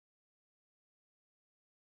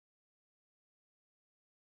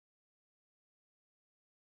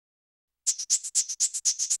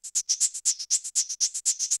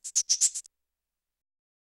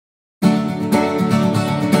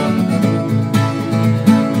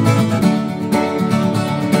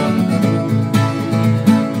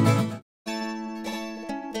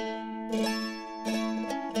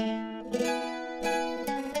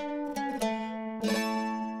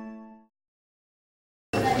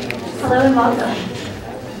Hello and welcome.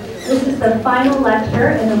 This is the final lecture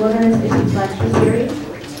in the Wilderness Issues Lecture Series,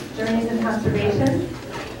 Journeys in Conservation.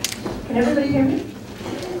 Can everybody hear me?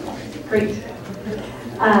 Great.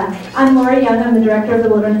 I'm Lori Young. I'm the director of the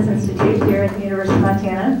Wilderness Institute here at the University of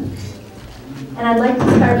Montana. And I'd like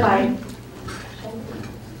to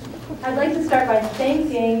start by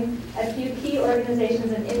thanking a few key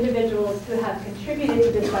organizations and individuals who have contributed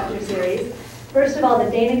to this lecture series. First of all, the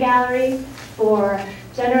Dana Gallery for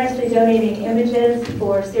generously donating images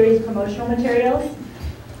for series promotional materials.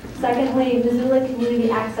 Secondly, Missoula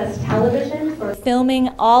Community Access Television for filming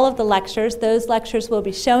all of the lectures. Those lectures will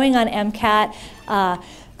be showing on MCAT.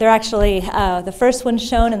 They're actually, the first one's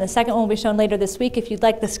shown and the second one will be shown later this week. If you'd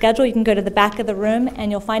like the schedule, you can go to the back of the room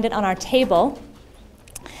and you'll find it on our table.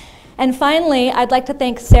 And finally, I'd like to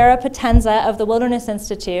thank Sarah Potenza of the Wilderness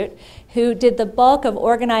Institute, who did the bulk of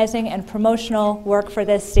organizing and promotional work for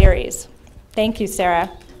this series. Thank you,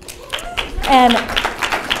 Sarah. And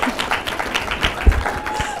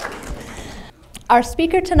our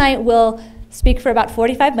speaker tonight will speak for about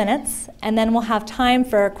 45 minutes, and then we'll have time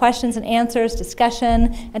for questions and answers,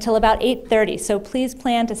 discussion, until about 8:30. So please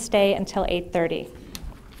plan to stay until 8:30.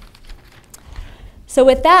 So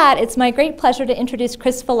with that, it's my great pleasure to introduce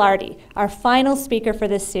Chris Filardi, our final speaker for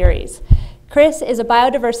this series. Chris is a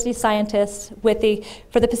biodiversity scientist for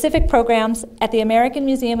the Pacific programs at the American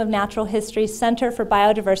Museum of Natural History Center for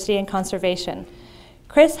Biodiversity and Conservation.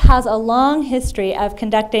 Chris has a long history of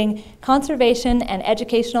conducting conservation and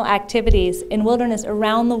educational activities in wilderness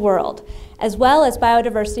around the world, as well as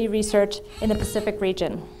biodiversity research in the Pacific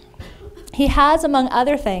region. He has, among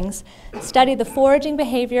other things, studied the foraging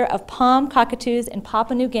behavior of palm cockatoos in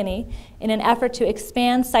Papua New Guinea in an effort to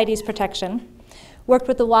expand CITES protection, worked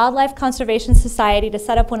with the Wildlife Conservation Society to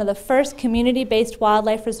set up one of the first community-based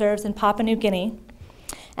wildlife reserves in Papua New Guinea,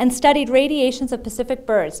 and studied radiations of Pacific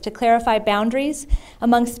birds to clarify boundaries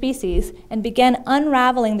among species and began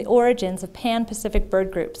unraveling the origins of pan-Pacific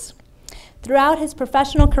bird groups. Throughout his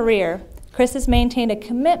professional career, Chris has maintained a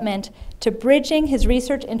commitment to bridging his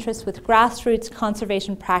research interests with grassroots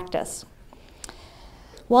conservation practice.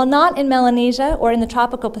 While not in Melanesia or in the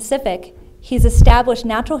tropical Pacific, he's established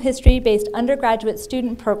natural history-based undergraduate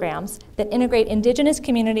student programs that integrate indigenous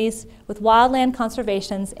communities with wildland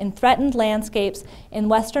conservations in threatened landscapes in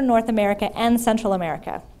Western North America and Central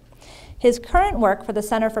America. His current work for the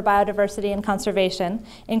Center for Biodiversity and Conservation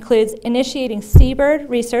includes initiating seabird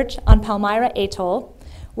research on Palmyra Atoll,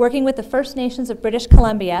 working with the First Nations of British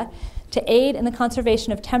Columbia to aid in the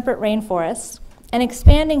conservation of temperate rainforests, and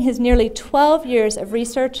expanding his nearly 12 years of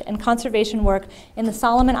research and conservation work in the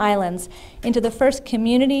Solomon Islands into the first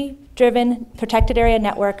community-driven protected area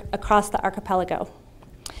network across the archipelago.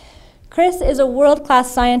 Chris is a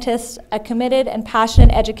world-class scientist, a committed and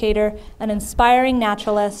passionate educator, an inspiring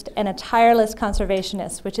naturalist, and a tireless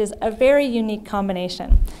conservationist, which is a very unique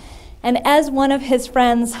combination. And as one of his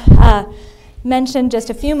friends mentioned just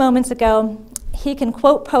a few moments ago, he can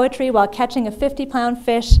quote poetry while catching a 50-pound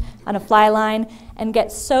fish on a fly line and get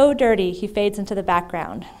so dirty he fades into the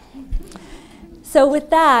background. So with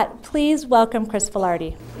that, please welcome Chris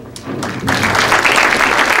Filardi.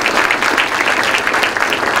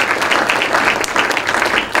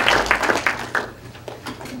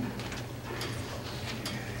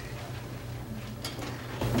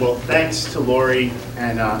 Well, thanks to Lori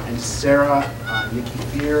and Sarah, Nikki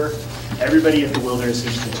Fear, everybody at the Wilderness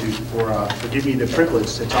Institute for giving me the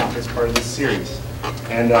privilege to talk as part of this series.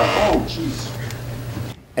 And oh, geez.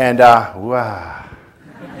 And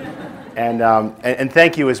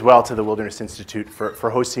thank you as well to the Wilderness Institute for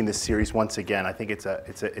hosting this series once again. I think it's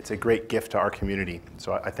a great gift to our community.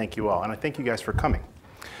 So I thank you all, and I thank you guys for coming.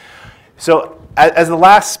 So as the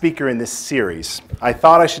last speaker in this series, I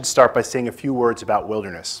thought I should start by saying a few words about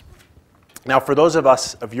wilderness. Now, for those of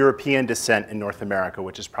us of European descent in North America,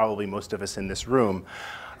 which is probably most of us in this room,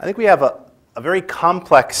 I think we have a very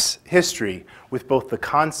complex history with both the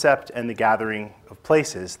concept and the gathering of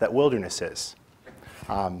places that wilderness is.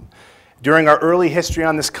 During our early history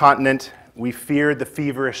on this continent, we feared the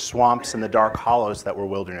feverish swamps and the dark hollows that were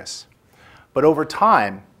wilderness. But over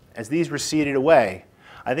time, as these receded away,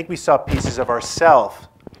 I think we saw pieces of ourselves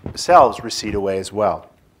recede away as well.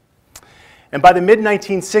 And by the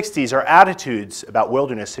mid-1960s, our attitudes about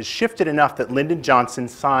wilderness has shifted enough that Lyndon Johnson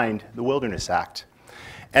signed the Wilderness Act.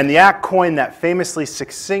 And the act coined that famously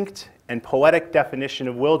succinct and poetic definition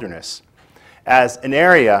of wilderness as an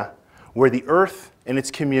area where the earth and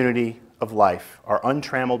its community of life are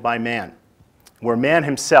untrammeled by man, where man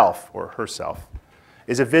himself or herself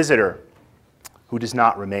is a visitor who does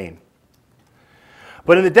not remain.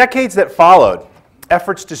 But in the decades that followed,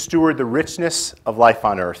 efforts to steward the richness of life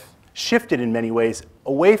on earth shifted in many ways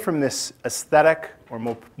away from this aesthetic or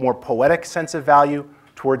more poetic sense of value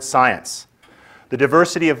towards science. The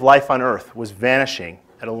diversity of life on Earth was vanishing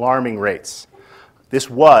at alarming rates. This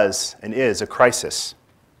was and is a crisis.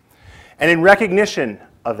 And in recognition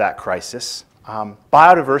of that crisis,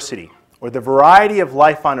 biodiversity, or the variety of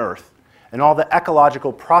life on Earth and all the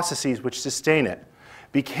ecological processes which sustain it,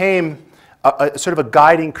 became a sort of a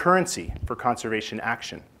guiding currency for conservation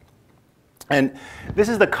action. And this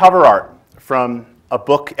is the cover art from a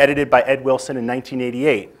book edited by Ed Wilson in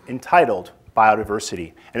 1988 entitled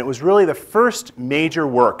Biodiversity. And it was really the first major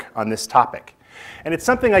work on this topic. And it's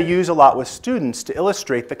something I use a lot with students to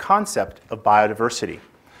illustrate the concept of biodiversity.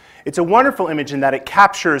 It's a wonderful image in that it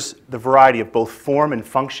captures the variety of both form and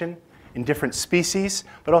function in different species,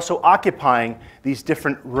 but also occupying these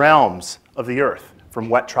different realms of the Earth, from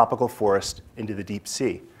wet tropical forest into the deep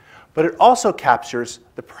sea. But it also captures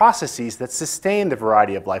the processes that sustain the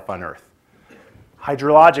variety of life on Earth.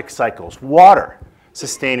 Hydrologic cycles, water,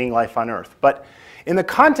 sustaining life on Earth. But in the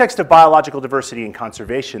context of biological diversity and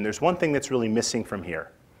conservation, there's one thing that's really missing from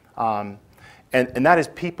here, and that is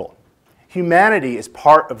people. Humanity is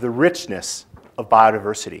part of the richness of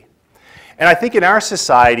biodiversity. And I think in our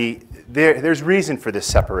society, there's reason for this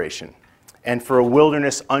separation and for a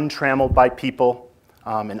wilderness untrammeled by people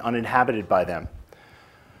and uninhabited by them.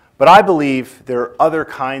 But I believe there are other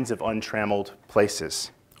kinds of untrammeled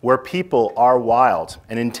places where people are wild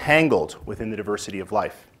and entangled within the diversity of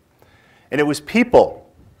life. And it was people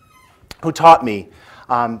who taught me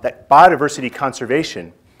that biodiversity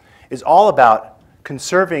conservation is all about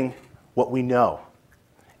conserving what we know.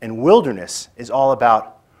 And wilderness is all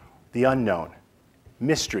about the unknown,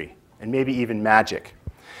 mystery, and maybe even magic.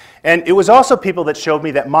 And it was also people that showed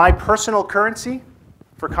me that my personal currency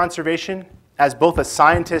for conservation, as both a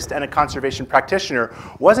scientist and a conservation practitioner,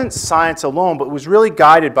 wasn't science alone, but was really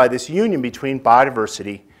guided by this union between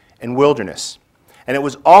biodiversity and wilderness. And it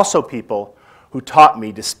was also people who taught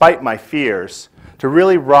me, despite my fears, to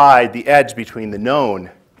really ride the edge between the known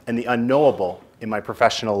and the unknowable in my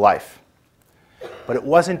professional life. But it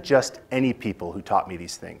wasn't just any people who taught me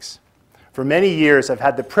these things. For many years, I've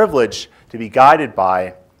had the privilege to be guided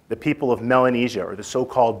by the people of Melanesia, or the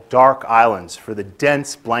so-called dark islands, for the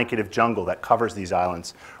dense blanket of jungle that covers these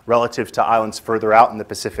islands relative to islands further out in the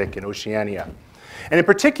Pacific and Oceania. And in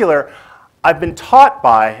particular, I've been taught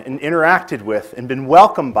by and interacted with and been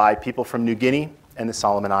welcomed by people from New Guinea and the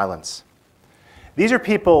Solomon Islands. These are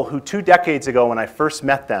people who 2 decades ago, when I first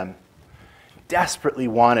met them, desperately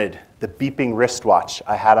wanted the beeping wristwatch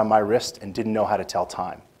I had on my wrist and didn't know how to tell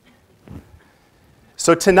time.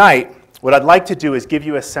 So tonight, what I'd like to do is give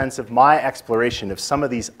you a sense of my exploration of some of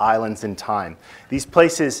these islands in time, these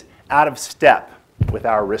places out of step with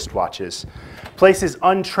our wristwatches, places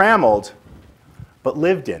untrammeled but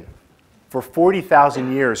lived in for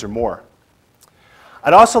 40,000 years or more.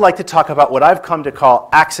 I'd also like to talk about what I've come to call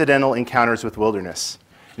accidental encounters with wilderness.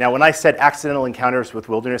 Now, when I said accidental encounters with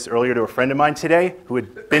wilderness earlier to a friend of mine today who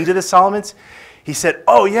had been to the Solomons, he said,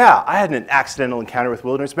 "Oh yeah, I had an accidental encounter with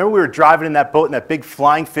wilderness. Remember we were driving in that boat and that big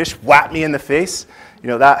flying fish whacked me in the face?" You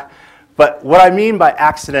know that. But what I mean by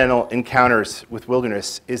accidental encounters with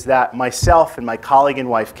wilderness is that myself and my colleague and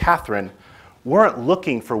wife, Catherine, weren't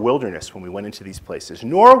looking for wilderness when we went into these places,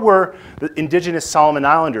 nor were the indigenous Solomon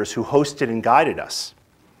Islanders who hosted and guided us.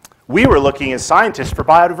 We were looking as scientists for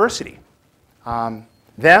biodiversity.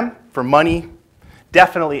 Them for money,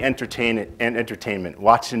 definitely entertainment.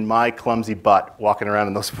 Watching my clumsy butt walking around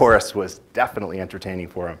in those forests was definitely entertaining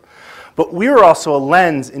for them. But we were also a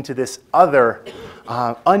lens into this other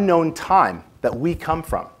unknown time that we come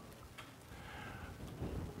from.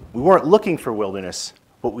 We weren't looking for wilderness,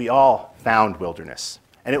 but we all found wilderness.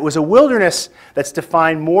 And it was a wilderness that's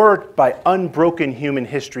defined more by unbroken human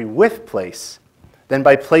history with place than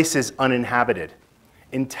by places uninhabited,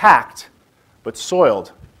 intact but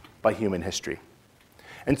soiled by human history.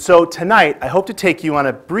 And so tonight, I hope to take you on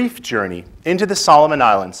a brief journey into the Solomon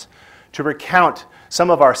Islands to recount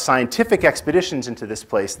some of our scientific expeditions into this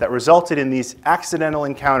place that resulted in these accidental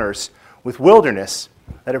encounters with wilderness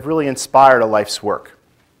that have really inspired a life's work.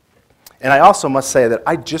 And I also must say that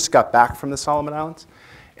I just got back from the Solomon Islands,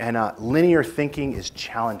 and linear thinking is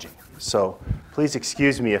challenging. So please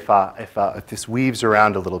excuse me if this weaves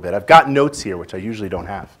around a little bit. I've got notes here, which I usually don't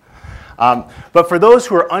have. But for those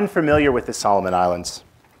who are unfamiliar with the Solomon Islands,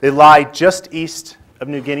 they lie just east of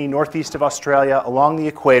New Guinea, northeast of Australia, along the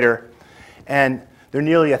equator, and they're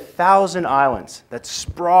nearly 1,000 islands that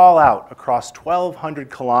sprawl out across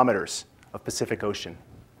 1,200 kilometers of Pacific Ocean.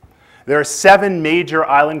 There are 7 major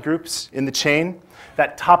island groups in the chain.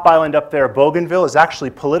 That top island up there, Bougainville, is actually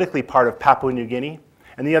politically part of Papua New Guinea,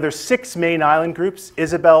 and the other 6 main island groups,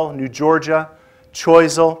 Isabel, New Georgia,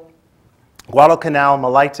 Choiseul, Guadalcanal,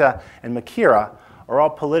 Malaita, and Makira, are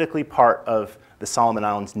all politically part of the Solomon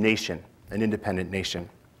Islands nation, an independent nation.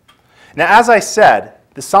 Now, as I said,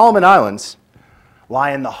 the Solomon Islands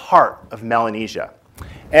lie in the heart of Melanesia.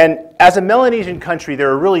 And as a Melanesian country,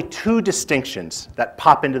 there are really 2 distinctions that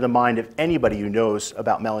pop into the mind of anybody who knows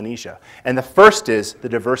about Melanesia. And the first is the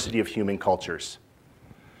diversity of human cultures.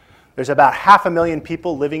 There's about 500,000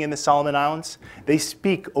 people living in the Solomon Islands. They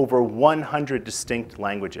speak over 100 distinct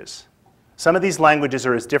languages. Some of these languages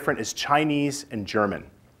are as different as Chinese and German.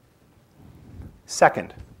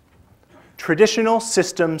 Second, traditional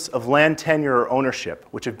systems of land tenure or ownership,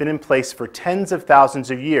 which have been in place for tens of thousands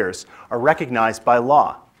of years, are recognized by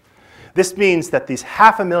law. This means that these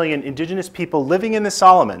 500,000 indigenous people living in the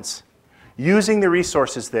Solomons, using the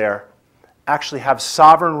resources there, actually have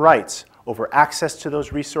sovereign rights over access to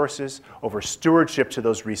those resources, over stewardship to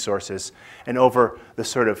those resources, and over the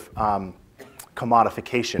sort of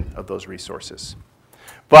commodification of those resources.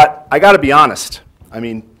 But I got to be honest. I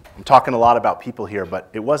mean, I'm talking a lot about people here, but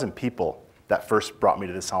it wasn't people that first brought me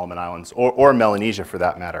to the Solomon Islands, or Melanesia for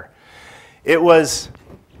that matter. It was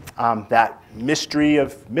that mystery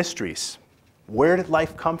of mysteries. Where did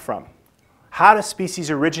life come from? How do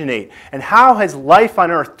species originate? And how has life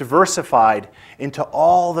on Earth diversified into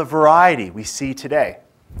all the variety we see today?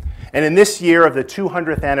 And in this year of the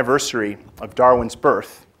 200th anniversary of Darwin's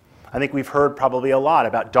birth, I think we've heard probably a lot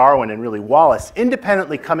about Darwin and really Wallace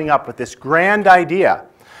independently coming up with this grand idea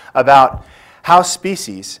about how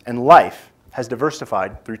species and life has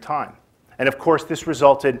diversified through time. And of course, this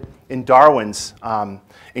resulted in Darwin's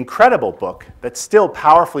incredible book that's still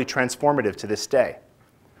powerfully transformative to this day.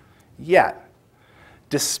 Yet,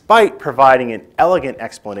 despite providing an elegant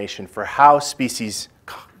explanation for how species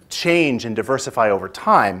change and diversify over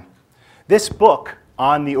time, this book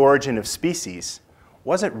on the origin of species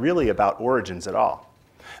wasn't really about origins at all.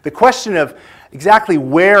 The question of exactly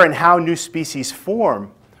where and how new species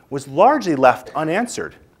form was largely left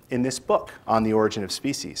unanswered in this book on the origin of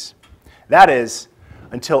species. That is,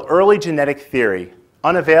 until early genetic theory,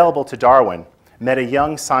 unavailable to Darwin, met a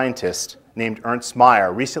young scientist named Ernst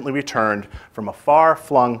Mayr, recently returned from a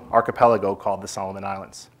far-flung archipelago called the Solomon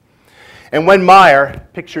Islands. And when Mayr,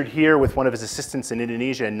 pictured here with one of his assistants in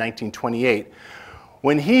Indonesia in 1928,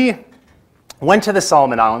 when he went to the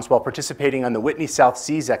Solomon Islands while participating on the Whitney South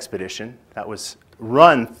Seas expedition that was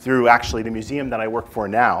run through actually the museum that I work for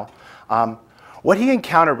now, what he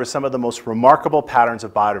encountered were some of the most remarkable patterns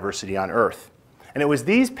of biodiversity on Earth. And it was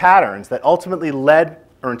these patterns that ultimately led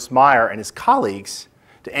Ernst Mayr and his colleagues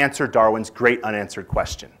to answer Darwin's great unanswered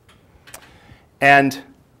question. And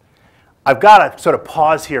I've got to sort of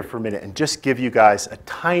pause here for a minute and just give you guys a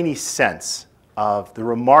tiny sense of the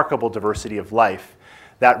remarkable diversity of life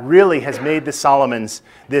that really has made the Solomons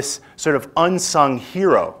this sort of unsung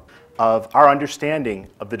hero of our understanding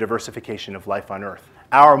of the diversification of life on Earth,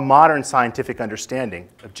 our modern scientific understanding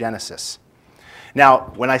of Genesis.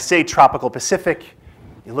 Now, when I say tropical Pacific,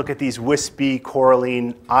 you look at these wispy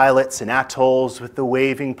coralline islets and atolls with the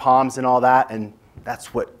waving palms and all that, and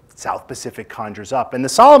that's what South Pacific conjures up. And the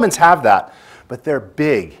Solomons have that, but they're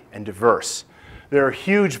big and diverse. There are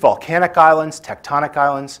huge volcanic islands, tectonic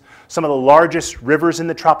islands. Some of the largest rivers in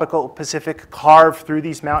the tropical Pacific carve through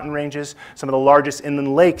these mountain ranges. Some of the largest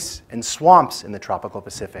inland lakes and swamps in the tropical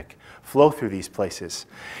Pacific flow through these places.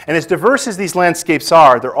 And as diverse as these landscapes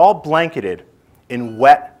are, they're all blanketed in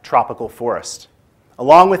wet tropical forest.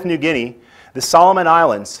 Along with New Guinea, the Solomon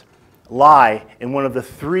Islands lie in one of the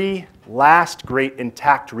 3 last great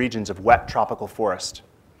intact regions of wet tropical forest: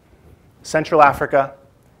 Central Africa,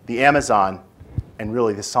 the Amazon, and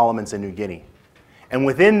really the Solomons and New Guinea. And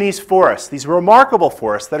within these forests, these remarkable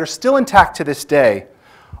forests that are still intact to this day,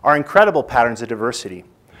 are incredible patterns of diversity.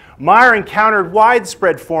 Mayr encountered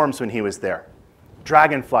widespread forms when he was there.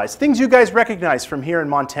 Dragonflies, things you guys recognize from here in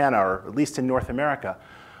Montana, or at least in North America.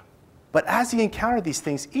 But as he encountered these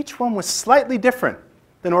things, each one was slightly different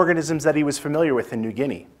than organisms that he was familiar with in New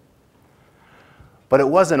Guinea. But it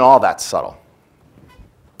wasn't all that subtle.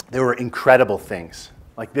 There were incredible things,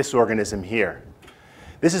 like this organism here.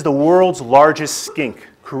 This is the world's largest skink,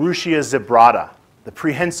 Carutia zebrata, the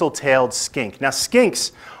prehensile-tailed skink. Now,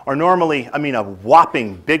 skinks are normally, a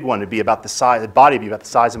whopping big one would be about the size, the body would be about the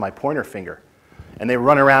size of my pointer finger. And they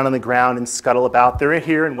run around on the ground and scuttle about. They're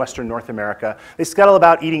here in Western North America. They scuttle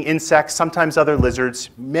about eating insects, sometimes other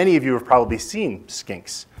lizards. Many of you have probably seen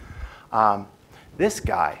skinks. This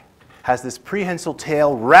guy has this prehensile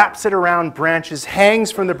tail, wraps it around branches,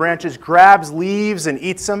 hangs from the branches, grabs leaves and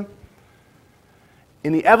eats them.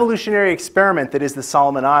 In the evolutionary experiment that is the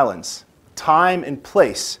Solomon Islands, time and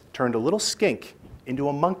place turned a little skink into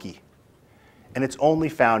a monkey. And it's only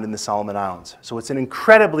found in the Solomon Islands. So it's an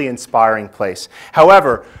incredibly inspiring place.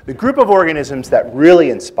 However, the group of organisms that really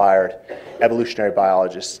inspired evolutionary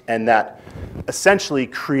biologists and that essentially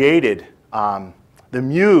created the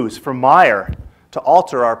muse for Meyer to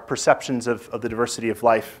alter our perceptions of the diversity of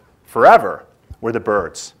life forever were the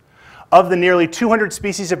birds. Of the nearly 200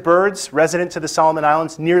 species of birds resident to the Solomon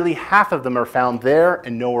Islands, nearly half of them are found there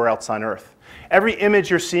and nowhere else on Earth. Every image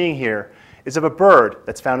you're seeing here is of a bird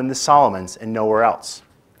that's found in the Solomons and nowhere else.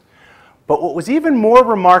 But what was even more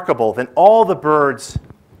remarkable than all the birds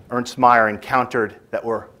Ernst Mayr encountered that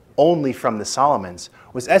were only from the Solomons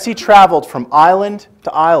was as he traveled from island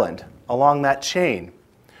to island along that chain,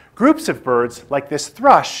 groups of birds like this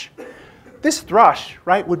thrush,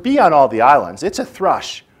 right, would be on all the islands. It's a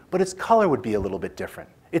thrush, but its color would be a little bit different.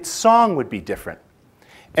 Its song would be different.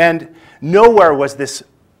 And nowhere was this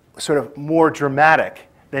sort of more dramatic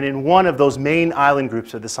than in one of those main island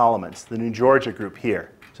groups of the Solomons, the New Georgia group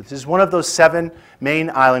here. So this is one of those 7 main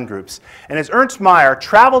island groups. And as Ernst Mayr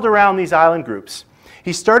traveled around these island groups,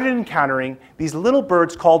 he started encountering these little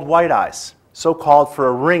birds called white-eyes, so called for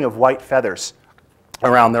a ring of white feathers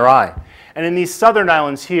around their eye. And in these southern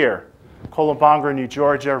islands here, Columbongra, New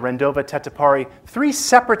Georgia, Rendova, Tetepari, 3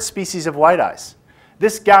 separate species of white-eyes.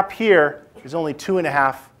 This gap here is only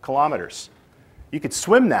 2.5 kilometers. You could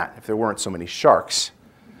swim that if there weren't so many sharks.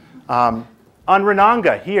 On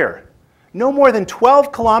Renanga here, no more than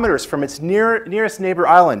 12 kilometers from its nearest neighbor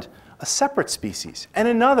island, a separate species, and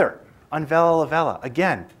another on Vela La Vela,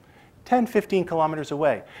 again, 10, 15 kilometers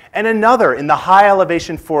away, and another in the high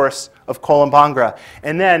elevation forests of Columbongra,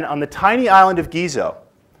 and then on the tiny island of Gizo,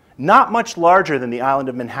 not much larger than the island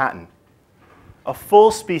of Manhattan, a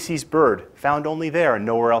full species bird found only there and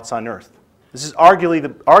nowhere else on Earth. This is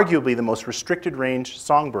arguably the most restricted range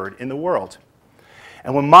songbird in the world.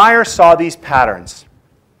 And when Mayr saw these patterns,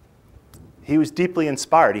 he was deeply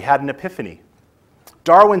inspired. He had an epiphany.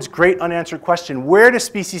 Darwin's great unanswered question, where do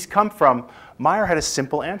species come from? Mayr had a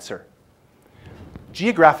simple answer.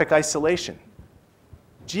 Geographic isolation.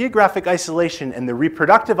 Geographic isolation and the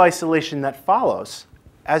reproductive isolation that follows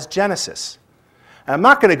as genesis. And I'm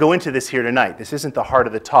not going to go into this here tonight. This isn't the heart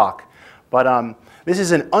of the talk. But this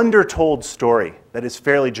is an undertold story that is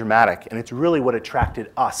fairly dramatic, and it's really what attracted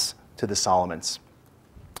us to the Solomons.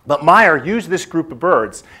 But Mayr used this group of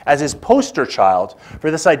birds as his poster child for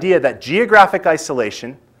this idea that geographic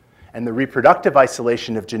isolation and the reproductive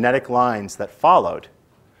isolation of genetic lines that followed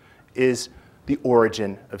is the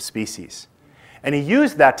origin of species. And he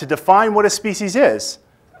used that to define what a species is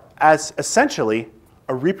as essentially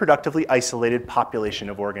a reproductively isolated population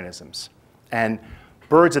of organisms. And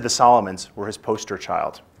birds of the Solomons were his poster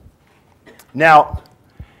child. Now,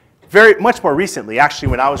 very much more recently, actually,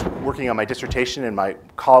 when I was working on my dissertation, and my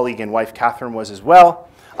colleague and wife Catherine was as well,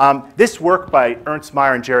 this work by Ernst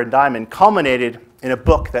Mayr and Jared Diamond culminated in a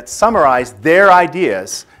book that summarized their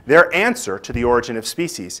ideas, their answer to the origin of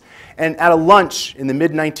species. And at a lunch in the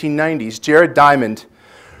mid-1990s, Jared Diamond,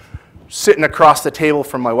 sitting across the table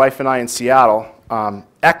from my wife and I in Seattle,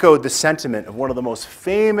 echoed the sentiment of one of the most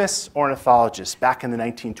famous ornithologists back in the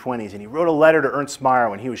 1920s. And he wrote a letter to Ernst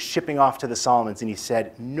Mayr when he was shipping off to the Solomons, and he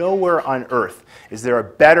said, nowhere on Earth is there a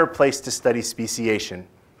better place to study speciation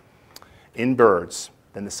in birds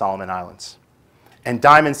than the Solomon Islands. And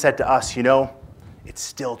Diamond said to us, you know, it's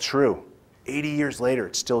still true. 80 years later,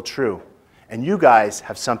 it's still true. And you guys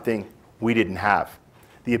have something we didn't have,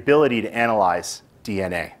 the ability to analyze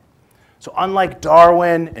DNA. So unlike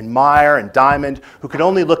Darwin and Mayr and Diamond, who could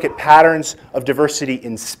only look at patterns of diversity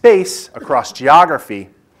in space across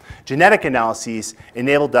geography, genetic analyses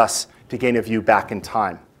enabled us to gain a view back in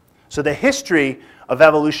time. So the history of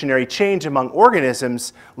evolutionary change among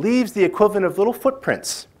organisms leaves the equivalent of little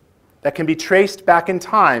footprints that can be traced back in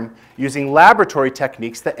time using laboratory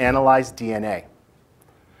techniques that analyze DNA.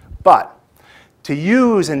 But to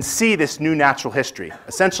use and see this new natural history,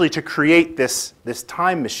 essentially to create this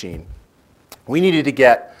time machine, we needed to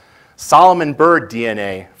get Solomon bird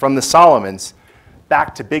DNA from the Solomons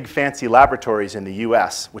back to big fancy laboratories in the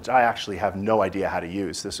US, which I actually have no idea how to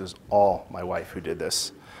use. This was all my wife who did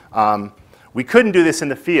this. We couldn't do this in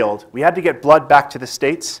the field. We had to get blood back to the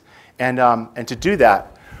States, and to do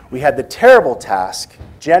that, we had the terrible task,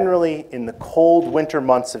 generally in the cold winter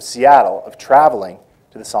months of Seattle, of traveling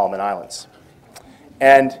to the Solomon Islands.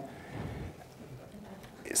 And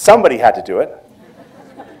somebody had to do it.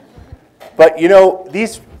 But you know,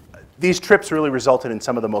 these trips really resulted in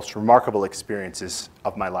some of the most remarkable experiences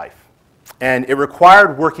of my life. And it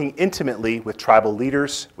required working intimately with tribal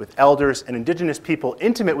leaders, with elders, and indigenous people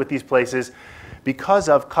intimate with these places, because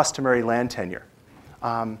of customary land tenure.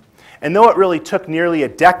 And though it really took nearly a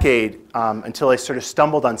decade until I sort of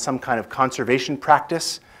stumbled on some kind of conservation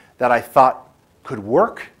practice that I thought could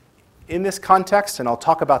work in this context, and I'll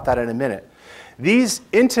talk about that in a minute, these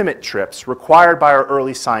intimate trips required by our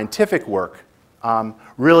early scientific work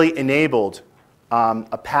really enabled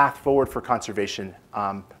a path forward for conservation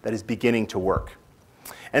that is beginning to work.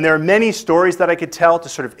 And there are many stories that I could tell to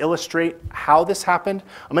sort of illustrate how this happened.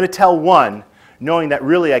 I'm going to tell one, knowing that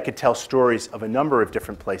really I could tell stories of a number of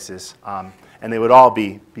different places, and they would all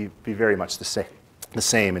be very much the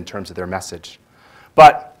same in terms of their message.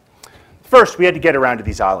 But first, we had to get around to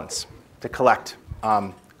these islands to collect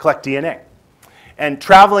DNA. And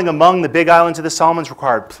traveling among the big islands of the Solomons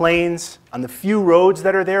required planes. On the few roads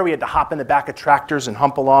that are there, we had to hop in the back of tractors and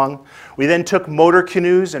hump along. We then took motor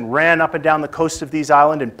canoes and ran up and down the coast of these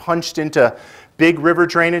islands and punched into big river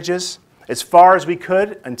drainages as far as we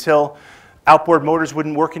could until outboard motors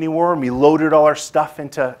wouldn't work anymore, and we loaded all our stuff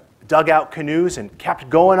into dugout canoes and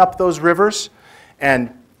kept going up those rivers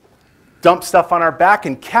and dumped stuff on our back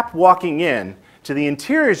and kept walking in to the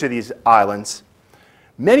interiors of these islands,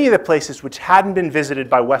 many of the places which hadn't been visited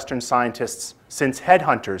by Western scientists since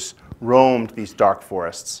headhunters roamed these dark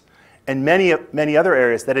forests, and many other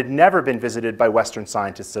areas that had never been visited by Western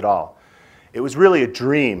scientists at all. It was really a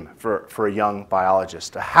dream for a young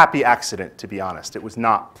biologist, a happy accident, to be honest. It was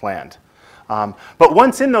not planned. But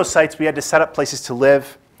once in those sites, we had to set up places to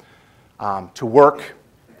live, to work,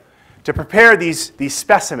 to prepare these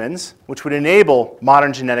specimens, which would enable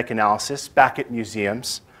modern genetic analysis back at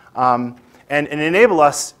museums, and enable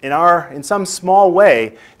us, in some small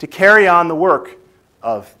way, to carry on the work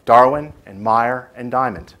of Darwin and Meyer and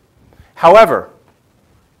Diamond. However,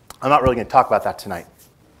 I'm not really going to talk about that tonight.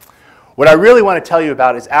 What I really want to tell you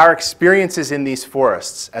about is our experiences in these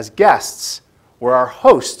forests as guests, where our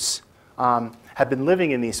hosts have been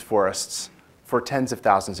living in these forests for tens of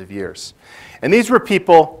thousands of years. And these were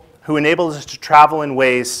people who enabled us to travel in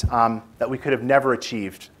ways that we could have never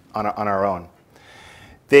achieved on our own.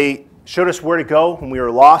 They showed us where to go when we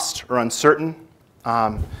were lost or uncertain.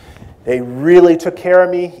 They really took care of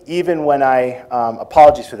me, even when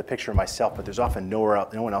apologies for the picture of myself, but there's often no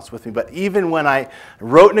one else with me, but even when I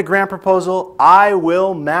wrote in a grant proposal, I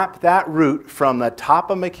will map that route from the top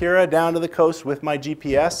of Makira down to the coast with my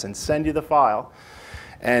GPS and send you the file.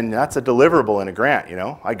 And that's a deliverable in a grant, you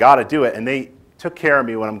know. I got to do it. And they took care of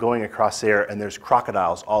me when I'm going across there, and there's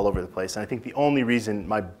crocodiles all over the place. And I think the only reason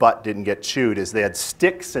my butt didn't get chewed is they had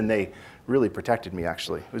sticks, and they really protected me,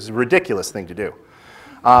 actually. It was a ridiculous thing to do.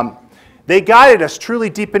 They guided us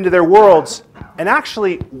truly deep into their worlds and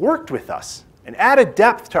actually worked with us and added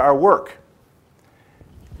depth to our work.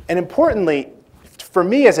 And importantly, for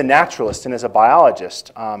me as a naturalist and as a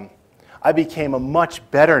biologist, I became a much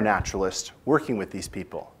better naturalist working with these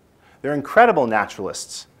people. They're incredible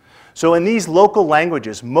naturalists. So in these local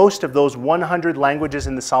languages, most of those 100 languages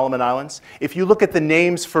in the Solomon Islands, if you look at the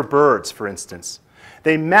names for birds, for instance,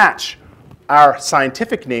 they match our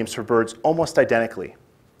scientific names for birds almost identically.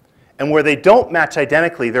 And where they don't match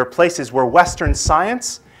identically, there are places where Western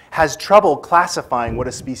science has trouble classifying what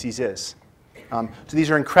a species is. So these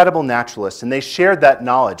are incredible naturalists, and they shared that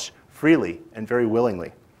knowledge freely and very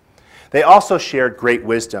willingly. They also shared great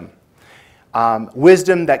wisdom.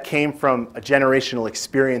 Wisdom that came from a generational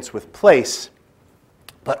experience with place,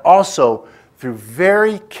 but also through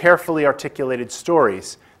very carefully articulated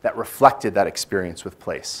stories that reflected that experience with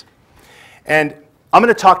place. And I'm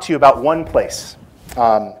going to talk to you about one place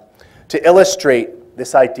to illustrate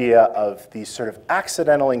this idea of these sort of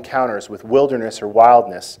accidental encounters with wilderness or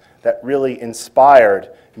wildness that really inspired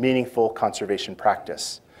meaningful conservation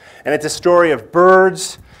practice. And it's a story of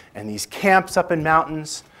birds and these camps up in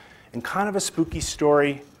mountains, and kind of a spooky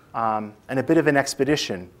story and a bit of an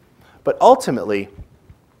expedition. But ultimately,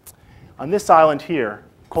 on this island here,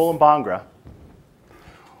 Kolumbangra,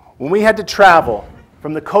 when we had to travel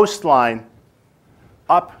from the coastline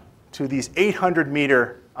up to these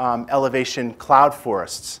 800-meter elevation cloud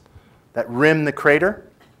forests that rim the crater,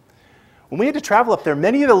 when we had to travel up there,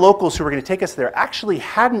 many of the locals who were going to take us there actually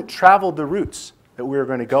hadn't traveled the routes that we were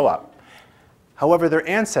going to go up. However, their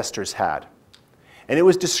ancestors had. And it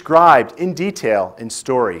was described in detail in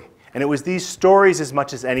story. And it was these stories as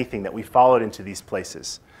much as anything that we followed into these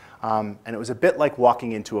places. And it was a bit like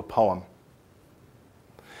walking into a poem.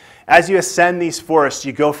 As you ascend these forests,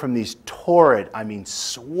 you go from these torrid,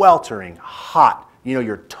 sweltering, hot,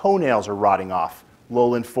 your toenails are rotting off,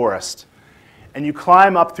 lowland forest. And you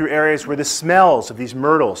climb up through areas where the smells of these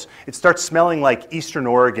myrtles, it starts smelling like Eastern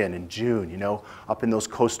Oregon in June, up in those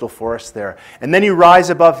coastal forests there. And then you rise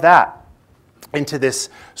above that into this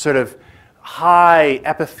sort of high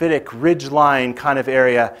epiphytic ridgeline kind of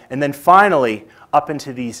area, and then finally up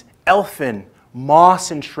into these elfin,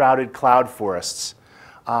 moss-enshrouded cloud forests,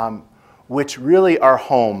 which really are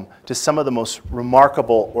home to some of the most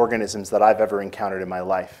remarkable organisms that I've ever encountered in my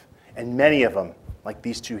life. And many of them, like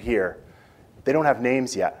these two here, they don't have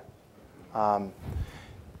names yet. One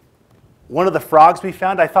of the frogs we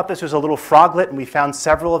found, I thought this was a little froglet, and we found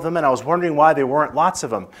several of them, and I was wondering why there weren't lots of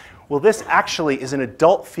them. Well, this actually is an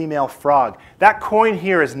adult female frog. That coin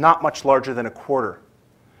here is not much larger than a quarter.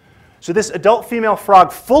 So this adult female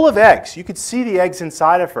frog, full of eggs, you could see the eggs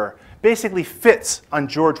inside of her, basically fits on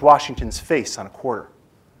George Washington's face on a quarter.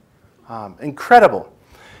 Incredible.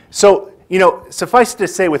 So, suffice it to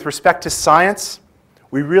say, with respect to science,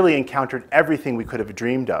 we really encountered everything we could have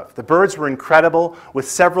dreamed of. The birds were incredible, with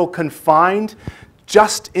several confined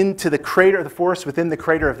just into the crater, the forest within the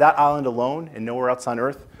crater of that island alone and nowhere else on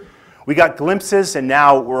Earth. We got glimpses, and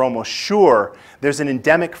now we're almost sure there's an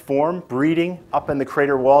endemic form breeding up in the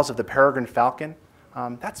crater walls of the peregrine falcon.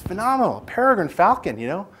 That's phenomenal. A peregrine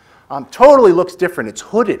falcon, totally looks different. It's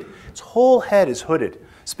hooded. Its whole head is hooded.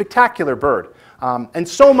 Spectacular bird, and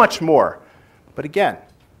so much more. But again,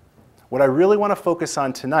 what I really want to focus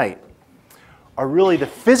on tonight are really the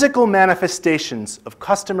physical manifestations of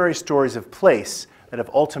customary stories of place that have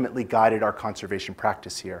ultimately guided our conservation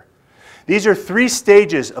practice here. These are 3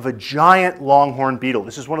 stages of a giant longhorn beetle.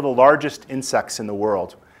 This is one of the largest insects in the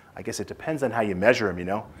world. I guess it depends on how you measure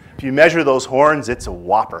them, If you measure those horns, it's a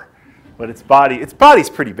whopper. But its body's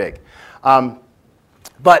pretty big.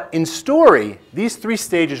 But in story, these 3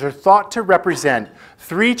 stages are thought to represent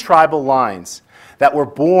 3 tribal lines that were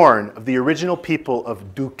born of the original people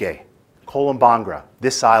of Duque, Kolombangara,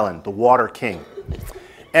 this island, the Water King.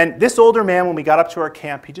 And this older man, when we got up to our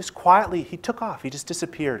camp, he just quietly, he took off. He just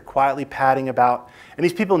disappeared, quietly padding about. And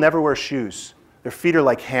these people never wear shoes. Their feet are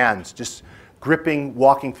like hands, just gripping,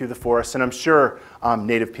 walking through the forest. And I'm sure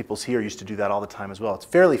native peoples here used to do that all the time as well. It's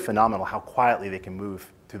fairly phenomenal how quietly they can move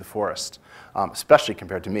through the forest, especially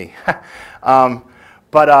compared to me.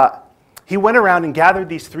 But he went around and gathered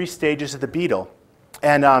these 3 stages of the beetle.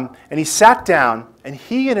 And he sat down, and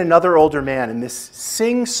he and another older man in this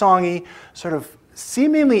sing-songy, sort of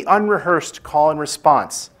seemingly unrehearsed call and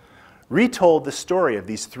response retold the story of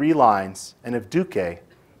these 3 lines and of Duque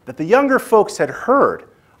that the younger folks had heard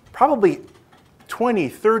probably 20,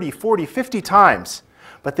 30, 40, 50 times,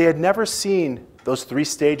 but they had never seen those 3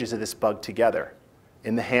 stages of this bug together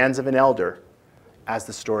in the hands of an elder as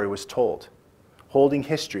the story was told, holding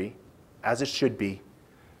history as it should be.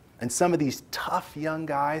 And some of these tough young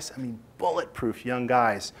guys, bulletproof young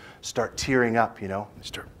guys, start tearing up,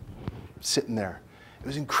 start sitting there. It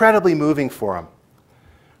was incredibly moving for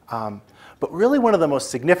them. But really one of the most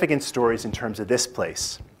significant stories in terms of this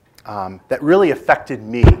place that really affected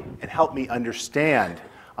me and helped me understand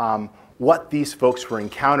what these folks were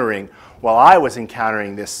encountering while I was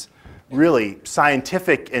encountering this really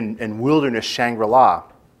scientific and wilderness Shangri-La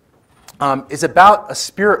is about a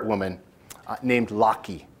spirit woman named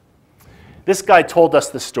Laki. This guy told us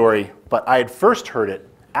the story, but I had first heard it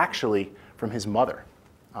actually from his mother,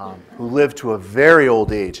 who lived to a very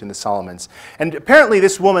old age in the Solomons. And apparently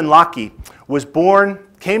this woman, Laki, was born,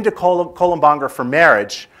 came to Kolombangara for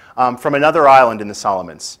marriage from another island in the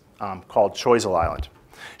Solomons called Choiseul Island.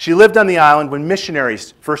 She lived on the island when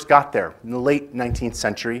missionaries first got there in the late 19th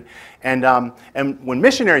century. And when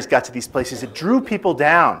missionaries got to these places, it drew people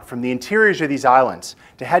down from the interiors of these islands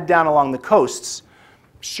to head down along the coasts.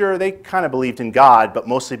 Sure, they kind of believed in God, but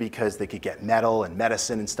mostly because they could get metal and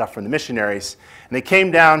medicine and stuff from the missionaries. And they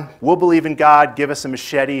came down, we'll believe in God, give us a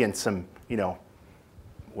machete and some,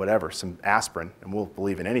 whatever, some aspirin, and we'll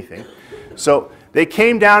believe in anything. So they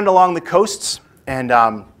came down along the coasts and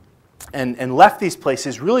left these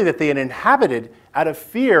places really that they had inhabited out of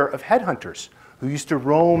fear of headhunters who used to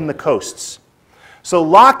roam the coasts. So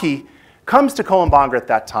Laki comes to Kolombangara at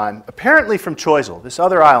that time, apparently from Choiseul, this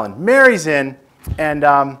other island, marries in,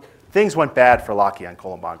 and things went bad for Laki on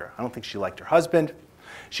Kolombangara. I don't think she liked her husband.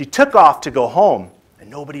 She took off to go home, and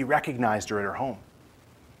nobody recognized her at her home.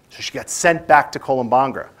 So she got sent back to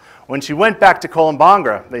Kolombangara. When she went back to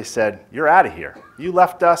Kolombangara, they said, "You're out of here. You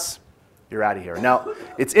left us. You're out of here." Now,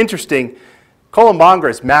 it's interesting. Kolombangara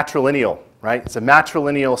is matrilineal, right? It's a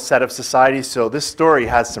matrilineal set of societies, so this story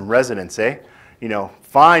has some resonance, eh?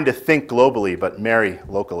 Fine to think globally, but marry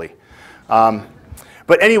locally.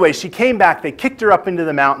 But anyway, she came back. They kicked her up into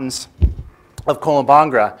the mountains of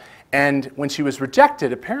Kolombangara. And when she was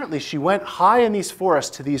rejected, apparently she went high in these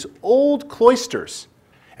forests to these old cloisters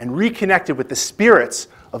and reconnected with the spirits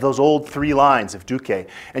of those old 3 lines of Duque.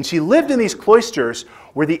 And she lived in these cloisters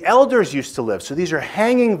where the elders used to live. So these are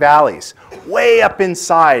hanging valleys way up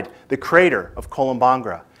inside the crater of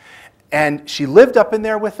Kolombangara. And she lived up in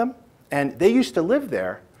there with them, and they used to live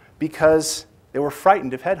there because they were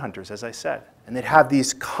frightened of headhunters, as I said. And they'd have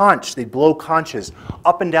these conch, they'd blow conches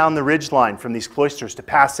up and down the ridgeline from these cloisters to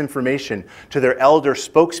pass information to their elder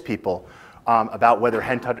spokespeople about whether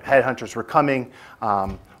headhunters were coming,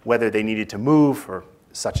 whether they needed to move, or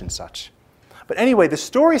such and such. But anyway, the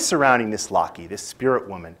stories surrounding this Laki, this spirit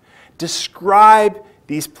woman, describe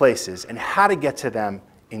these places and how to get to them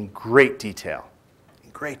in great detail. In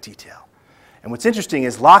great detail. And what's interesting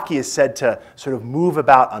is Laki is said to sort of move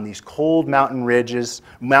about on these cold mountain ridges,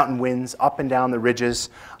 mountain winds up and down the ridges.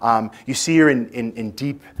 You see her in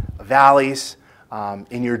deep valleys.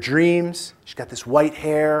 In your dreams, she's got this white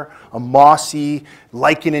hair, a mossy,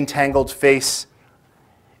 lichen-entangled face.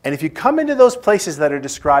 And if you come into those places that are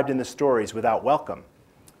described in the stories without welcome,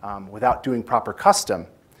 without doing proper custom,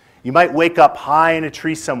 you might wake up high in a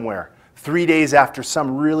tree somewhere, 3 days after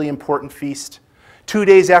some really important feast, 2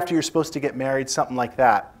 days after you're supposed to get married, something like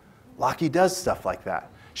that. Laki does stuff like that.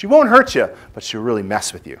 She won't hurt you, but she'll really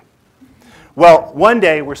mess with you. Well, one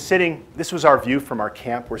day we're sitting, this was our view from our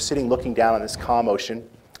camp, we're sitting looking down on this calm ocean,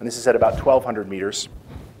 and this is at about 1,200 meters.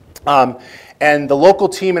 And the local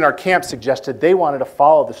team in our camp suggested they wanted to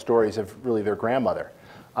follow the stories of really their grandmother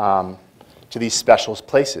to these special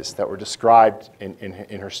places that were described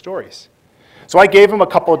in her stories. So I gave them a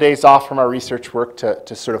couple of days off from our research work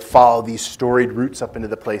to sort of follow these storied routes up into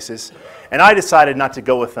the places. And I decided not to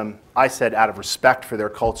go with them. I said out of respect for their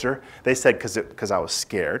culture. They said because I was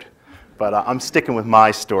scared. But I'm sticking with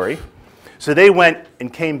my story. So they went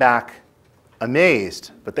and came back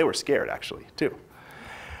amazed, but they were scared actually too.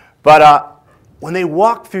 But when they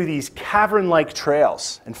walked through these cavern-like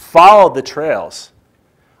trails and followed the trails,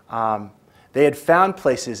 they had found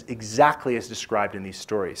places exactly as described in these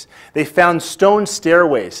stories. They found stone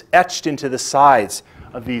stairways etched into the sides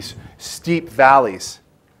of these steep valleys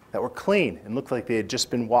that were clean and looked like they had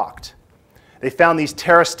just been walked. They found these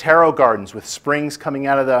terraced taro gardens with springs coming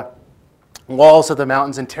out of the walls of the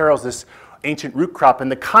mountains, and taro's this ancient root crop.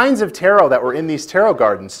 And the kinds of taro that were in these taro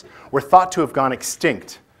gardens were thought to have gone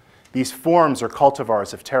extinct. These forms or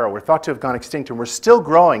cultivars of taro were thought to have gone extinct and were still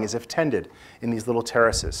growing as if tended in these little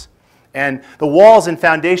terraces. And the walls and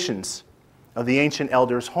foundations of the ancient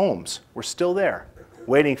elders' homes were still there,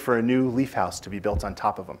 waiting for a new leaf house to be built on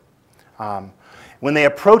top of them. When they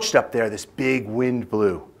approached up there, this big wind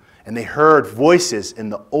blew, and they heard voices in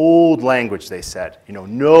the old language, they said.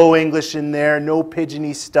 No English in there, no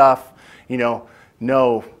pidginy stuff, no,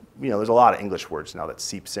 there's a lot of English words now that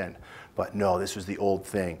seeps in. But no, this was the old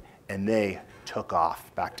thing. And they took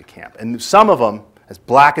off back to camp. And some of them, as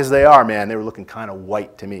black as they are, man, they were looking kind of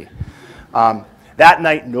white to me. That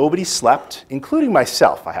night, nobody slept, including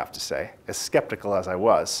myself, I have to say, as skeptical as I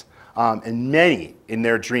was. And many in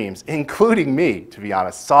their dreams, including me, to be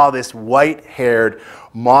honest, saw this white-haired,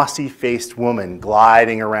 mossy-faced woman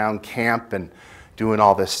gliding around camp and doing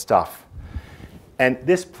all this stuff. And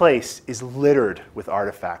this place is littered with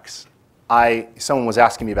artifacts. Someone was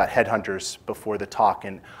asking me about headhunters before the talk,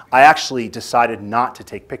 and I actually decided not to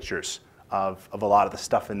take pictures of a lot of the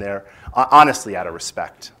stuff in there, honestly, out of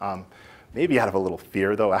respect. Maybe out of a little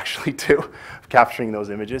fear, though, actually, too, of capturing those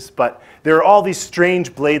images. But there are all these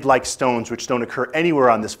strange blade-like stones which don't occur anywhere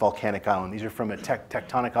on this volcanic island. These are from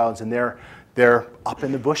tectonic islands, and they're up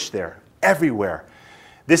in the bush there, everywhere.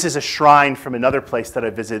 This is a shrine from another place that I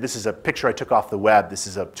visited. This is a picture I took off the web. This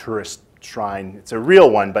is a tourist shrine. It's a real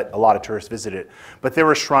one, but a lot of tourists visit it. But there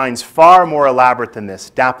were shrines far more elaborate than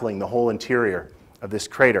this, dappling the whole interior of this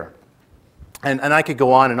crater. And I could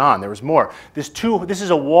go on and on. There was more. This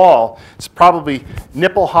is a wall. It's probably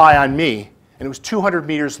nipple high on me, and it was 200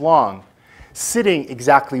 meters long, sitting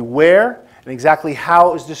exactly where and exactly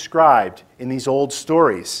how it was described in these old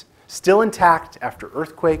stories. Still intact after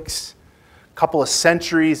earthquakes, a couple of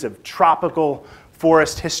centuries of tropical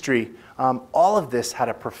forest history. All of this had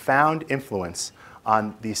a profound influence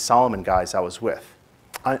on these Solomon guys I was with,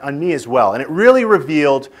 on me as well. And it really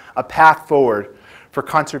revealed a path forward for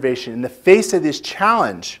conservation in the face of this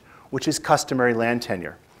challenge, which is customary land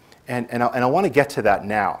tenure. And I want to get to that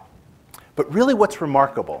now. But really what's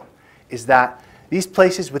remarkable is that these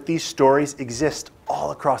places with these stories exist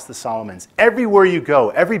all across the Solomons. Everywhere you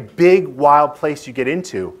go, every big wild place you get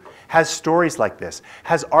into has stories like this,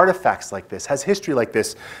 has artifacts like this, has history like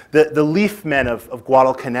this. The leaf men of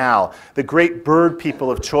Guadalcanal, the great bird people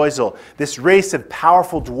of Choiseul, this race of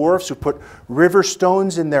powerful dwarfs who put river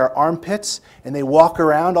stones in their armpits and they walk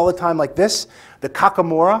around all the time like this. The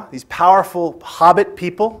Cacamora, these powerful hobbit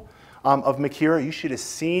people of Makira, you should have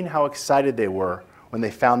seen how excited they were when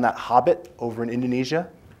they found that hobbit over in Indonesia,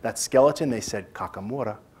 that skeleton. They said,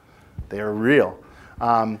 Cacamora, they are real.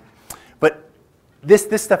 But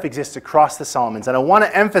this stuff exists across the Solomons, and I want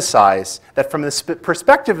to emphasize that from the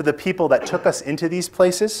perspective of the people that took us into these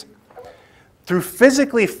places, through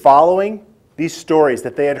physically following these stories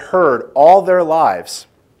that they had heard all their lives,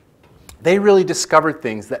 they really discovered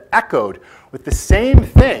things that echoed with the same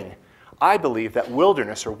thing, I believe, that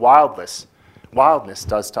wilderness or wildness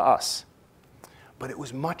does to us. But it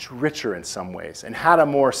was much richer in some ways and had a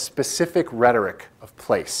more specific rhetoric of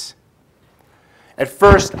place. At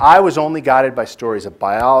first, I was only guided by stories of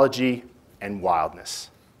biology and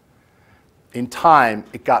wildness. In time,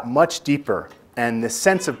 it got much deeper, and the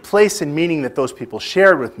sense of place and meaning that those people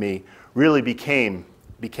shared with me really became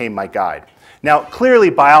my guide. Now,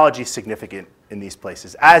 clearly, biology is significant in these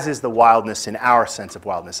places, as is the wildness in our sense of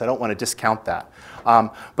wildness. I don't want to discount that.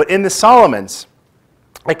 But in the Solomons,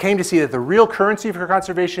 I came to see that the real currency for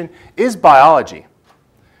conservation is biology,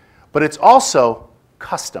 but it's also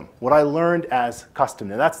custom, what I learned as custom.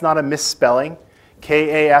 Now, that's not a misspelling,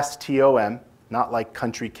 K-A-S-T-O-M, not like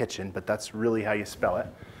country kitchen, but that's really how you spell it.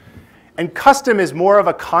 And custom is more of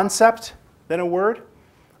a concept than a word.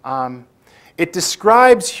 It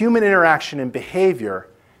describes human interaction and behavior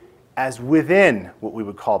as within what we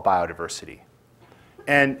would call biodiversity.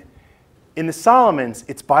 And in the Solomons,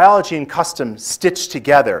 it's biology and custom stitched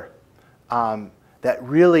together that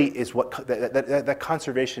really is what that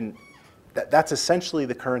conservation, that's essentially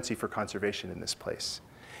the currency for conservation in this place.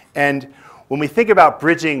 And when we think about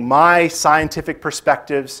bridging my scientific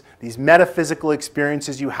perspectives, these metaphysical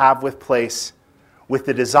experiences you have with place, with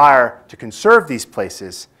the desire to conserve these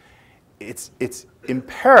places, it's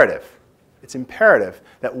imperative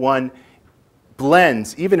that one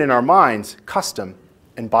blends, even in our minds, custom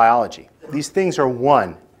and biology. These things are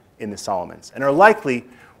one in the Solomons and are likely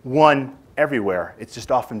one everywhere. It's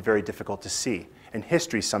just often very difficult to see. And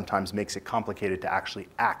history sometimes makes it complicated to actually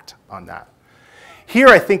act on that. Here,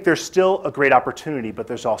 I think there's still a great opportunity, but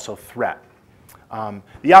there's also threat.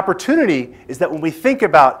 The opportunity is that when we think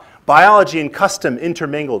about biology and custom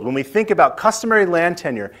intermingled, when we think about customary land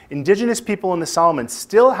tenure, indigenous people in the Solomons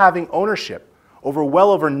still having ownership over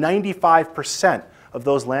well over 95% of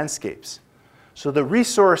those landscapes. So the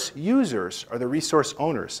resource users are the resource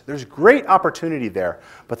owners. There's great opportunity there,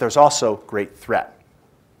 but there's also great threat.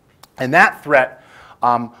 And that threat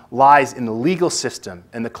lies in the legal system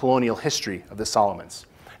and the colonial history of the Solomons.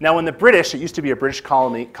 Now, when the British, it used to be a British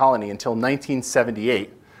colony until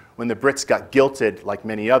 1978, when the Brits got guilted, like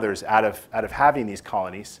many others, out of having these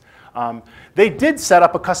colonies, they did set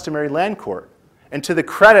up a customary land court. And to the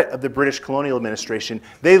credit of the British colonial administration,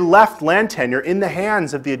 they left land tenure in the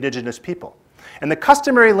hands of the indigenous people. And the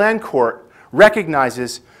customary land court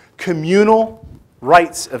recognizes communal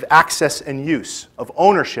rights of access and use, of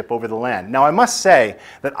ownership over the land. Now, I must say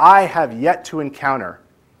that I have yet to encounter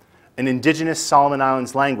an indigenous Solomon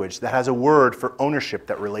Islands language that has a word for ownership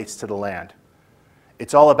that relates to the land.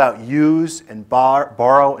 It's all about use and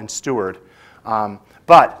borrow and steward.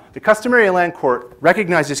 But the customary land court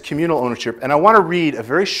recognizes communal ownership, and I want to read a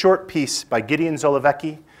very short piece by Gideon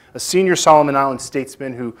Zolovecki, a senior Solomon Islands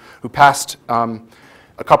statesman who passed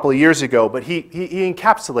a couple of years ago, but he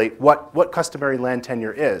encapsulates what customary land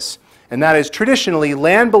tenure is. And that is, traditionally,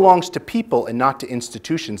 land belongs to people and not to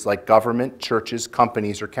institutions like government, churches,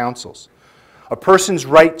 companies, or councils. A person's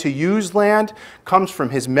right to use land comes from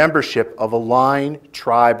his membership of a line,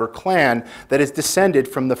 tribe, or clan that is descended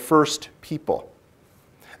from the first people.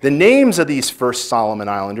 The names of these first Solomon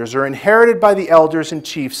Islanders are inherited by the elders and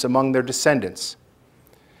chiefs among their descendants.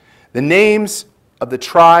 The names of the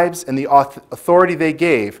tribes and the authority they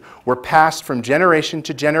gave were passed from generation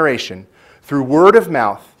to generation through word of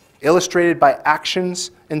mouth, illustrated by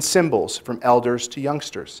actions and symbols from elders to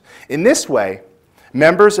youngsters. In this way,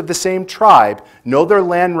 members of the same tribe know their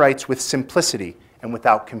land rights with simplicity and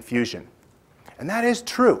without confusion. And that is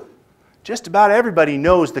true. Just about everybody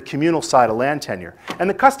knows the communal side of land tenure, and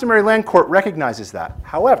the customary land court recognizes that.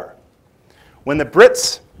 However, when the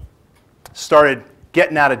Brits started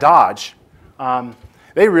getting out of Dodge,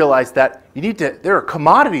 they realized that there are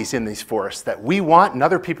commodities in these forests that we want and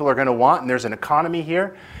other people are going to want, and there's an economy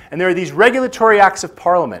here. And there are these regulatory acts of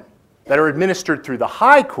parliament that are administered through the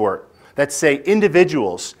High Court that say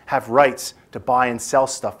individuals have rights to buy and sell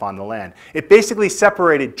stuff on the land. It basically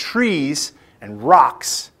separated trees and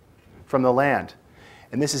rocks from the land.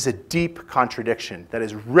 And this is a deep contradiction that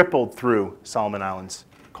has rippled through Solomon Islands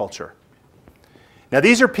culture. Now,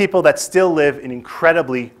 these are people that still live in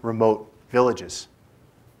incredibly remote villages.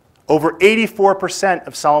 Over 84%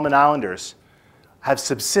 of Solomon Islanders have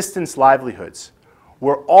subsistence livelihoods,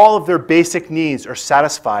 where all of their basic needs are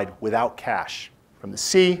satisfied without cash, from the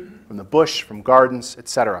sea, from the bush, from gardens,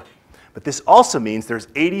 etc. But this also means there's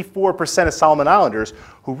 84% of Solomon Islanders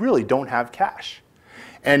who really don't have cash.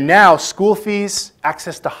 And now school fees,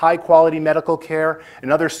 access to high-quality medical care,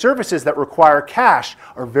 and other services that require cash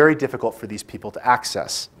are very difficult for these people to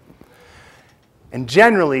access. And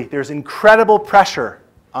generally, there's incredible pressure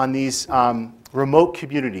on these remote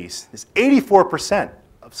communities, this 84%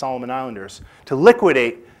 of Solomon Islanders, to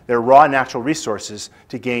liquidate their raw natural resources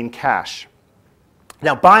to gain cash.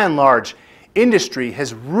 Now, by and large, industry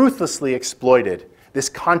has ruthlessly exploited this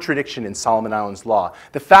contradiction in Solomon Islands law.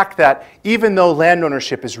 The fact that even though land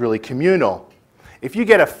ownership is really communal, if you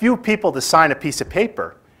get a few people to sign a piece of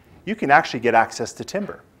paper, you can actually get access to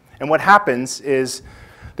timber. And what happens is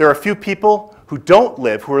there are a few people who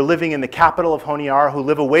are living in the capital of Honiara, who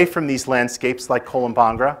live away from these landscapes like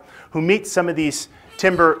Kolombangra, who meet some of these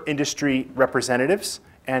timber industry representatives,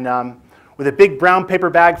 and with a big brown paper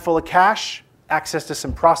bag full of cash, access to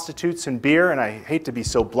some prostitutes and beer, and I hate to be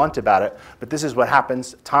so blunt about it, but this is what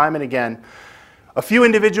happens time and again. A few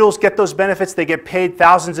individuals get those benefits. They get paid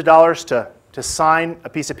thousands of dollars to sign a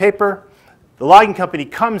piece of paper. The logging company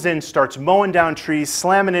comes in, starts mowing down trees,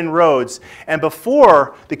 slamming in roads, and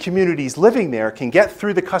before the communities living there can get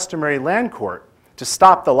through the customary land court to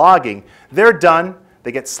stop the logging, they're done.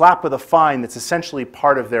 They get slapped with a fine that's essentially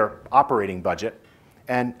part of their operating budget,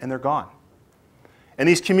 and they're gone. And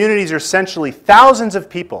these communities are essentially thousands of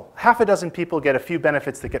people. Half a dozen people get a few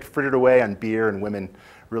benefits that get frittered away on beer and women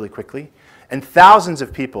really quickly. And thousands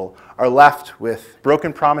of people are left with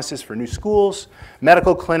broken promises for new schools,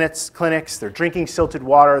 medical clinics, they're drinking silted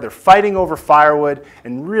water, they're fighting over firewood,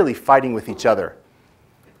 and really fighting with each other.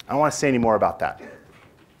 I don't want to say any more about that.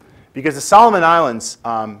 Because the Solomon Islands,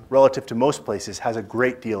 relative to most places, has a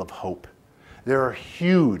great deal of hope. There are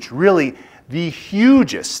huge, really the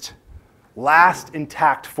hugest last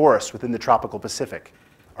intact forests within the tropical Pacific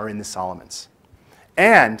are in the Solomons.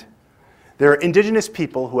 And there are indigenous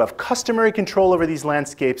people who have customary control over these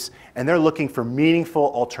landscapes, and they're looking for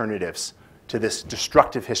meaningful alternatives to this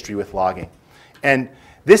destructive history with logging. And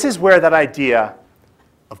this is where that idea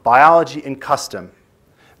of biology and custom,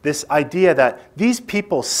 this idea that these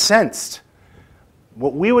people sensed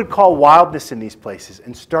what we would call wildness in these places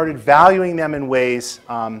and started valuing them in ways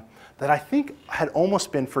that I think had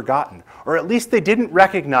almost been forgotten, or at least they didn't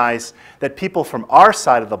recognize that people from our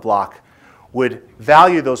side of the block would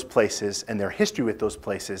value those places and their history with those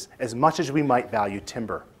places as much as we might value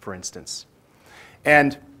timber, for instance.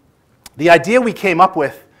 And the idea we came up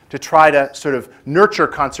with to try to sort of nurture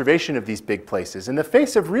conservation of these big places in the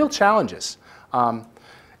face of real challenges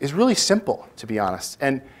is really simple, to be honest.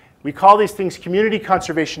 And we call these things community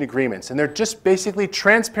conservation agreements, and they're just basically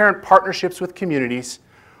transparent partnerships with communities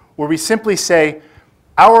where we simply say,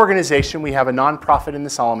 our organization, we have a nonprofit in the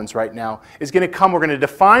Solomons right now, is going to come, we're going to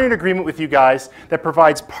define an agreement with you guys that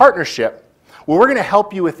provides partnership where we're going to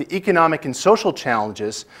help you with the economic and social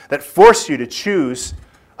challenges that force you to choose,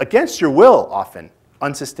 against your will often,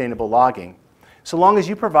 unsustainable logging, so long as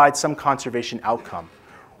you provide some conservation outcome.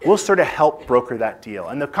 We'll sort of help broker that deal.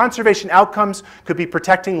 And the conservation outcomes could be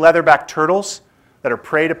protecting leatherback turtles that are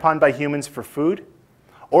preyed upon by humans for food,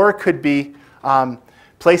 or it could be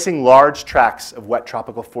placing large tracts of wet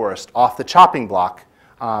tropical forest off the chopping block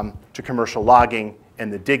to commercial logging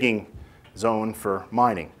and the digging zone for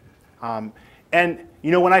mining. And you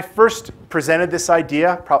know, when I first presented this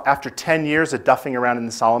idea, after 10 years of duffing around in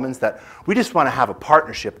the Solomons, that we just want to have a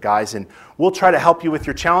partnership, guys, and we'll try to help you with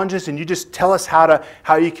your challenges, and you just tell us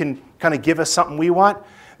how you can kind of give us something we want.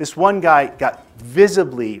 This one guy got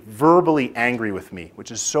visibly, verbally angry with me,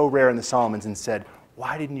 which is so rare in the Solomons, and said,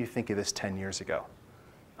 "Why didn't you think of this 10 years ago?"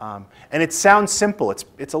 And it sounds simple.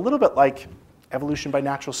 It's a little bit like evolution by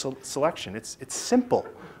natural selection. It's simple.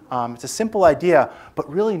 It's a simple idea,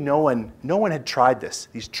 but really no one had tried this,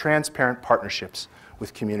 these transparent partnerships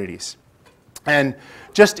with communities. And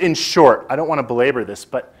just in short, I don't want to belabor this,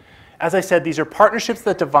 but as I said, these are partnerships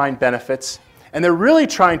that define benefits, and they're really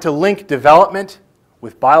trying to link development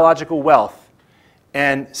with biological wealth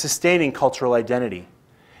and sustaining cultural identity.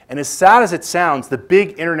 And as sad as it sounds, the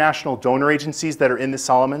big international donor agencies that are in the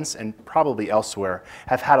Solomons and probably elsewhere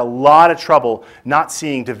have had a lot of trouble not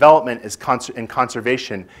seeing development and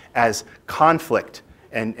conservation as conflict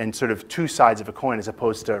and sort of two sides of a coin as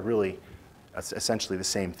opposed to really essentially the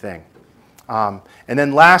same thing. And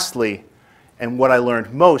then lastly, and what I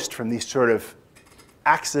learned most from these sort of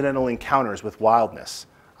accidental encounters with wildness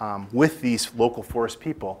with these local forest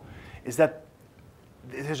people, is that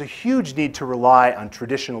there's a huge need to rely on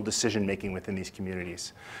traditional decision making within these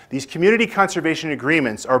communities. These community conservation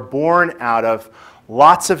agreements are born out of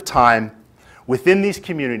lots of time within these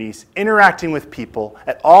communities, interacting with people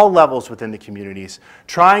at all levels within the communities,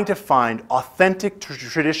 trying to find authentic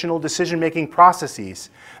traditional decision-making processes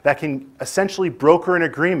that can essentially broker an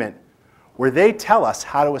agreement where they tell us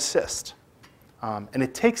how to assist. And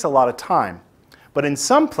it takes a lot of time. But in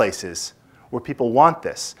some places where people want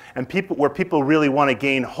this, and where people really want to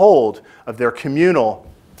gain hold of their communal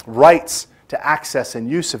rights to access and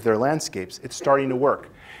use of their landscapes, it's starting to work.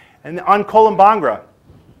 And on Kolombangara,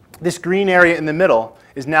 this green area in the middle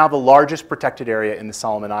is now the largest protected area in the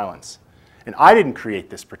Solomon Islands. And I didn't create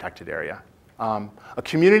this protected area. A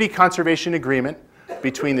community conservation agreement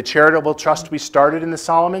between the charitable trust we started in the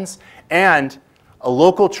Solomons and a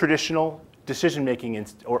local traditional decision-making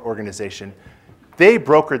organization, they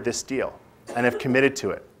brokered this deal and have committed to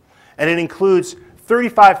it. And it includes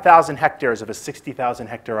 35,000 hectares of a 60,000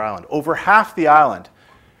 hectare island, over half the island.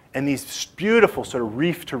 And these beautiful sort of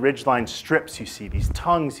reef to ridgeline strips you see, these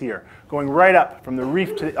tongues here, going right up from the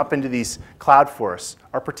reef to up into these cloud forests,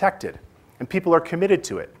 are protected. And people are committed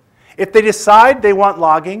to it. If they decide they want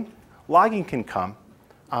logging, logging can come.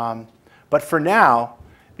 But for now,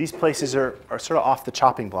 these places are sort of off the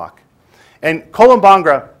chopping block. And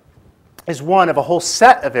Kolombangara is one of a whole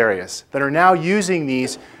set of areas that are now using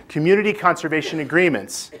these community conservation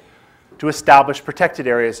agreements to establish protected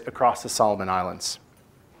areas across the Solomon Islands.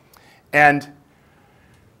 And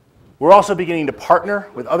we're also beginning to partner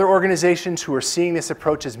with other organizations who are seeing this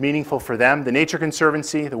approach as meaningful for them. The Nature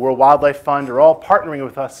Conservancy, the World Wildlife Fund are all partnering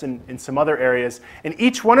with us in some other areas. And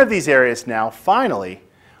each one of these areas now, finally,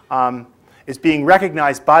 is being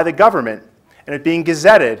recognized by the government and is being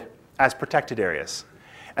gazetted as protected areas.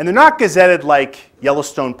 And they're not gazetted like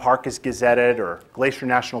Yellowstone Park is gazetted, or Glacier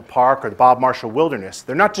National Park, or the Bob Marshall Wilderness.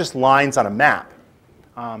 They're not just lines on a map.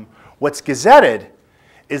 What's gazetted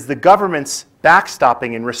is the government's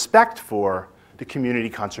backstopping and respect for the Community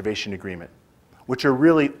Conservation Agreement, which are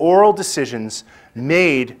really oral decisions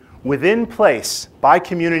made within place by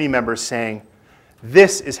community members saying,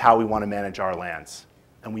 this is how we want to manage our lands,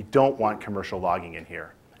 and we don't want commercial logging in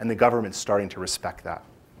here. And the government's starting to respect that.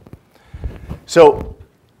 So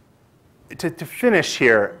to finish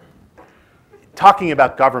here, talking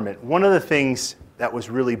about government, one of the things that was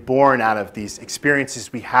really born out of these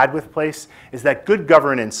experiences we had with place is that good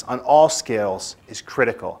governance on all scales is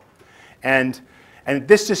critical. And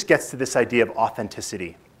this just gets to this idea of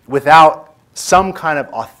authenticity. Without some kind of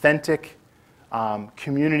authentic,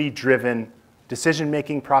 community-driven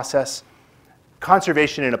decision-making process,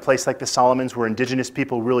 conservation in a place like the Solomons, where indigenous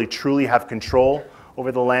people really truly have control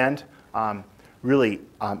over the land, really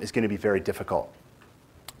is going to be very difficult.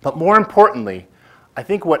 But more importantly, I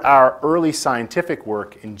think what our early scientific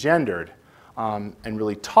work engendered and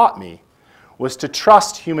really taught me was to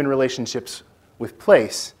trust human relationships with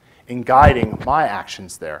place in guiding my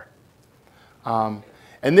actions there. And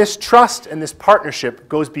this trust and this partnership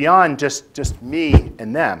goes beyond just me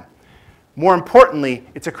and them. More importantly,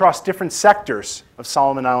 it's across different sectors of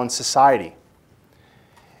Solomon Island society.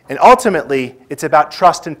 And ultimately, it's about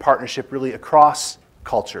trust and partnership really across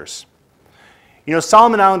cultures. You know,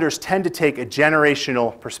 Solomon Islanders tend to take a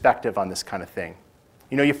generational perspective on this kind of thing.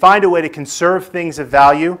 You know, you find a way to conserve things of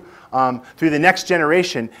value through the next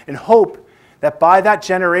generation and hope that by that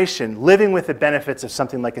generation, living with the benefits of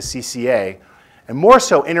something like a CCA, and more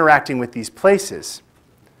so interacting with these places,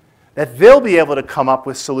 that they'll be able to come up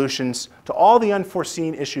with solutions to all the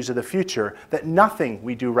unforeseen issues of the future that nothing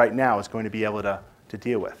we do right now is going to be able to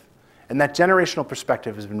deal with. And that generational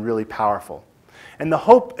perspective has been really powerful. And the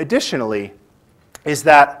hope, additionally, is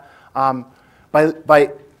that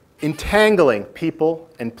by entangling people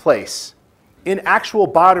and place in actual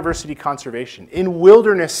biodiversity conservation, in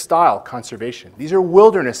wilderness-style conservation, these are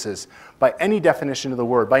wildernesses by any definition of the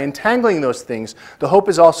word, by entangling those things, the hope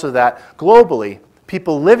is also that globally,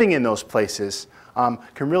 people living in those places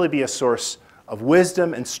can really be a source of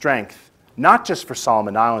wisdom and strength, not just for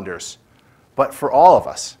Solomon Islanders, but for all of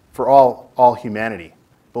us, for all humanity,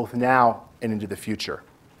 both now and into the future.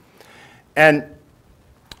 And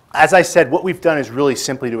as I said, what we've done is really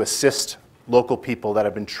simply to assist local people that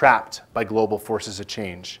have been trapped by global forces of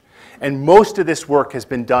change. And most of this work has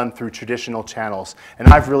been done through traditional channels, and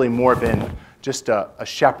I've really more been just a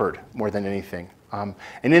shepherd more than anything. And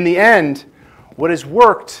in the end, what has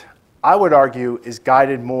worked I would argue, is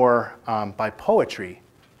guided more by poetry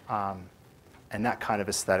and that kind of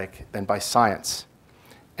aesthetic than by science.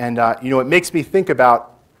 And it makes me think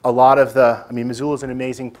about a lot of Missoula is an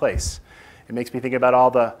amazing place. It makes me think about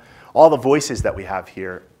all the voices that we have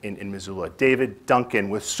here in Missoula. David Duncan,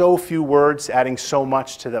 with so few words, adding so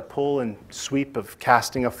much to the pull and sweep of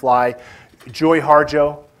casting a fly. Joy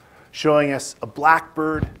Harjo, showing us a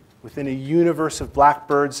blackbird within a universe of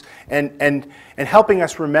blackbirds, and helping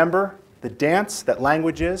us remember the dance that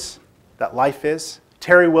language is, that life is.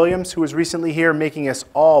 Terry Williams, who was recently here, making us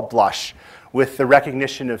all blush with the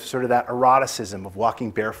recognition of sort of that eroticism of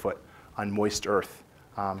walking barefoot on moist earth.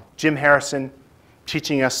 Jim Harrison,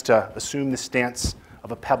 teaching us to assume the stance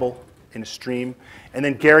of a pebble in a stream. And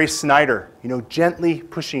then Gary Snyder, gently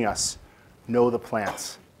pushing us, know the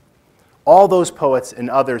plants. All those poets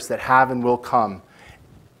and others that have and will come,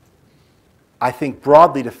 I think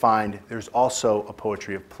broadly defined, there's also a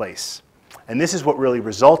poetry of place. And this is what really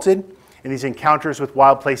resulted in these encounters with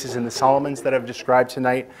wild places in the Solomons that I've described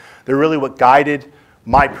tonight. They're really what guided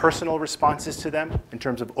my personal responses to them in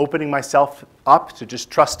terms of opening myself up to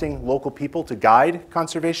just trusting local people to guide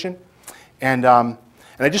conservation. And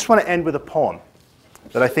I just want to end with a poem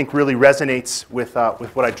that I think really resonates with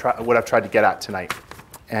what I've tried to get at tonight,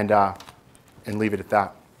 and leave it at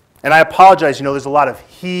that. And I apologize, there's a lot of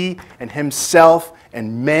he and himself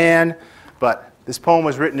and man, but this poem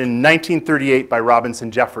was written in 1938 by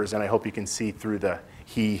Robinson Jeffers, and I hope you can see through the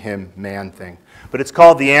he, him, man thing. But it's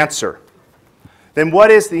called The Answer. Then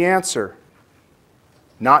what is the answer?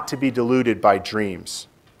 Not to be deluded by dreams.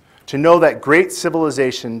 To know that great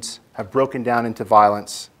civilizations have broken down into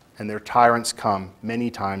violence, and their tyrants come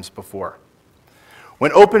many times before.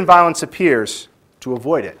 When open violence appears, to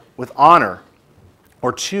avoid it with honor,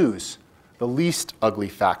 or choose the least ugly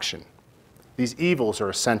faction. These evils are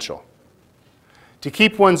essential. To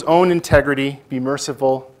keep one's own integrity, be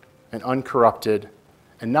merciful and uncorrupted,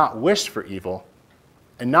 and not wish for evil,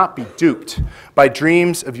 and not be duped by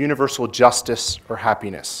dreams of universal justice or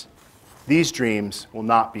happiness. These dreams will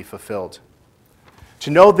not be fulfilled.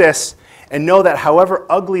 To know this, and know that however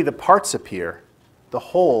ugly the parts appear, the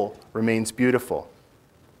whole remains beautiful.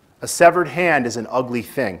 A severed hand is an ugly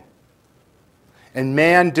thing, and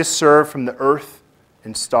man disserved from the earth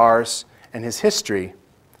and stars and his history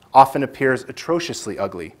often appears atrociously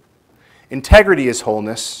ugly. Integrity is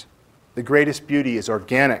wholeness. The greatest beauty is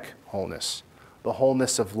organic wholeness, the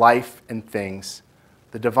wholeness of life and things,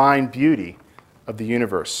 the divine beauty of the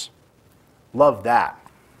universe. Love that,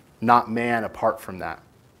 not man apart from that.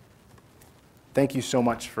 Thank you so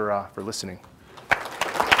much for listening.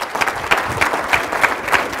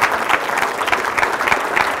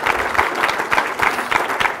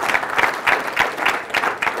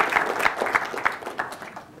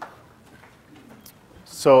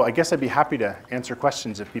 So I guess I'd be happy to answer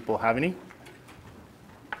questions if people have any.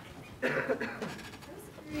 Developing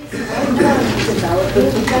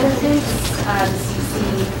benefits,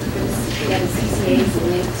 the CCA's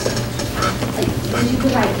linked. Did you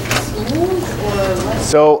provide schools or what?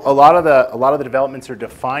 So a lot of the developments are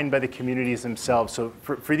defined by the communities themselves. So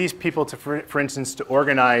for these people to, for instance, to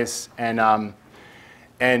organize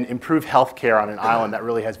and improve healthcare on an island that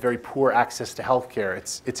really has very poor access to healthcare,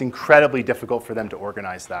 it's incredibly difficult for them to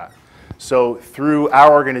organize that. So through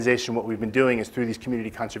our organization, what we've been doing is through these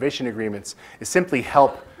community conservation agreements is simply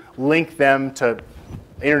help link them to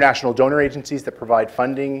international donor agencies that provide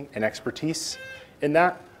funding and expertise in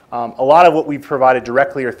that. A lot of what we've provided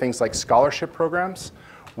directly are things like scholarship programs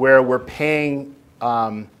where we're paying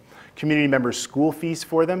community members school fees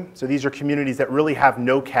for them. So these are communities that really have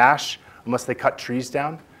no cash unless they cut trees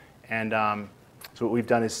down. And so what we've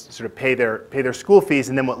done is sort of pay their school fees,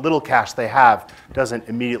 and then what little cash they have doesn't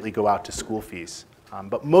immediately go out to school fees.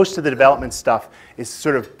 But most of the development stuff is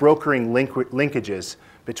sort of brokering linkages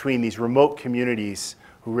between these remote communities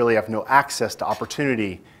who really have no access to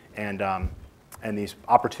opportunity and these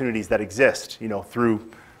opportunities that exist,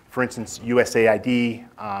 through, for instance, USAID,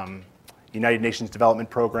 United Nations Development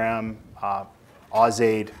Program,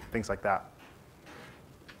 AusAid, things like that.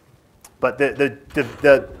 But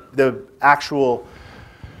the actual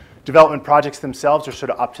development projects themselves are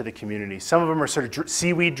sort of up to the community. Some of them are sort of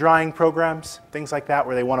seaweed drying programs, things like that,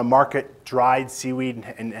 where they want to market dried seaweed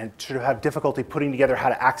and sort of have difficulty putting together how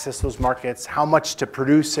to access those markets, how much to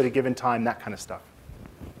produce at a given time, that kind of stuff.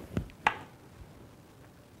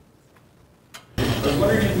 I was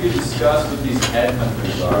wondering if you could discuss what these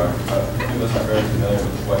headhunters are. Some of us are very familiar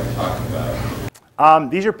with what you're talking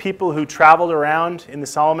about. These are people who traveled around in the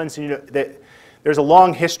Solomons. There's a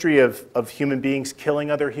long history of human beings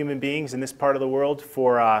killing other human beings in this part of the world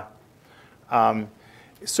for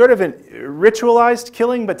sort of a ritualized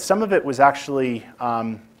killing, but some of it was actually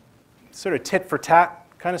sort of tit for tat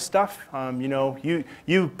kind of stuff. You know,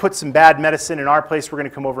 you put some bad medicine in our place, we're going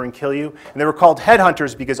to come over and kill you. And they were called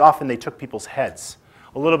headhunters because often they took people's heads.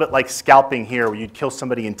 A little bit like scalping here, where you'd kill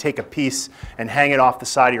somebody and take a piece and hang it off the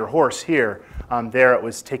side of your horse here. There it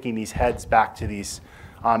was taking these heads back to these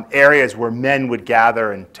areas where men would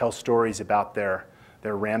gather and tell stories about their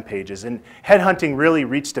rampages. And headhunting really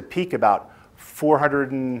reached a peak about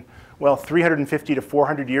 350 to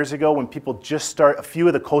 400 years ago, when people a few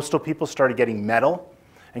of the coastal people started getting metal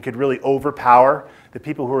and could really overpower the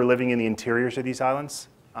people who were living in the interiors of these islands.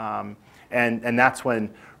 And that's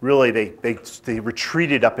when really they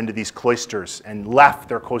retreated up into these cloisters and left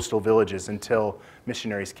their coastal villages until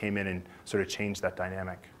missionaries came in and sort of changed that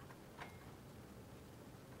dynamic.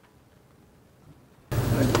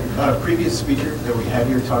 A previous speaker that we had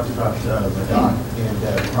here talked about Medan and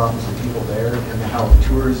the problems with people there, and how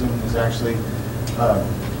tourism is actually a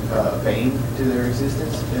bane to their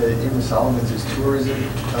existence. In the Solomons, is tourism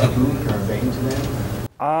a boon or a bane to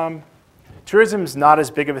them? Tourism's not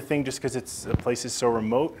as big of a thing just because the place is so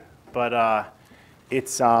remote, but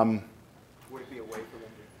it's. Would it be a way for them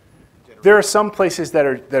to generate? There are some places that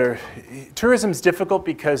are tourism's difficult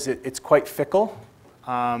because it's quite fickle.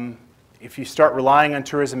 If you start relying on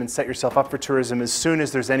tourism and set yourself up for tourism, as soon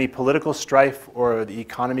as there's any political strife or the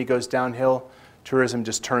economy goes downhill, tourism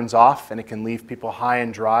just turns off and it can leave people high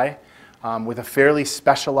and dry with a fairly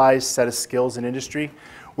specialized set of skills and industry.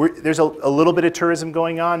 There's a little bit of tourism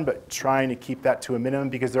going on, but trying to keep that to a minimum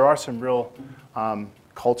because there are some real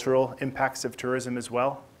cultural impacts of tourism as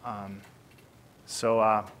well.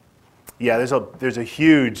 Yeah, there's a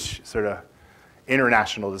huge sort of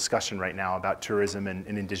international discussion right now about tourism and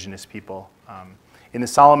indigenous people. In the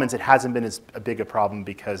Solomons, it hasn't been as big a problem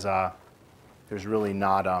because there's really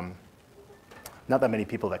not that many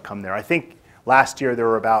people that come there. I think last year there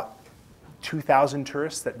were about 2,000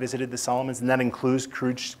 tourists that visited the Solomons, and that includes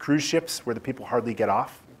cruise ships where the people hardly get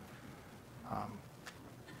off.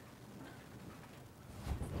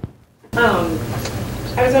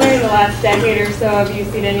 I was wondering, in the last decade or so, have you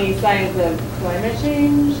seen any signs of climate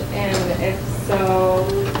change? And if so,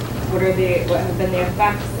 what have been the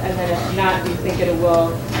effects? And then if not, do you think it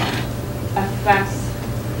will affect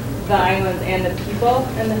the islands and the people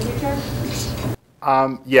in the future?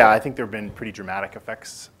 Yeah, I think there have been pretty dramatic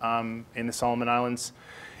effects in the Solomon Islands.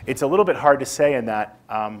 It's a little bit hard to say in that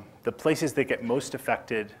the places that get most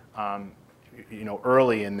affected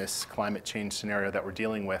early in this climate change scenario that we're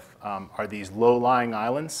dealing with are these low-lying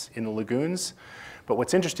islands in the lagoons. But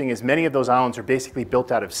what's interesting is many of those islands are basically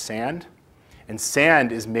built out of sand, and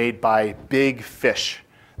sand is made by big fish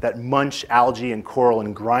that munch algae and coral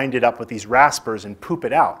and grind it up with these raspers and poop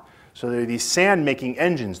it out. So there are these sand-making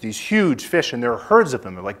engines, these huge fish, and there are herds of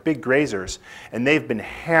them. They're like big grazers, and they've been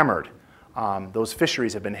hammered. Those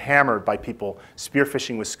fisheries have been hammered by people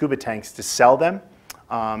spearfishing with scuba tanks to sell them,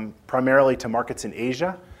 primarily to markets in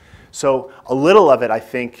Asia. So a little of it, I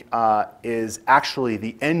think, is actually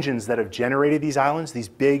the engines that have generated these islands. These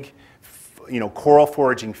big, coral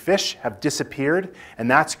foraging fish have disappeared, and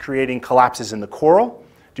that's creating collapses in the coral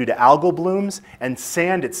due to algal blooms, and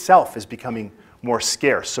sand itself is becoming more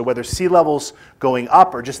scarce. So whether sea levels going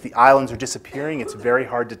up or just the islands are disappearing, it's very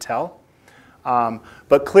hard to tell.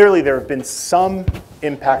 But clearly there have been some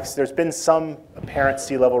impacts. There's been some apparent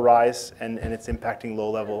sea level rise, and it's impacting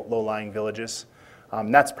low-lying villages.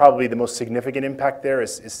 That's probably the most significant impact there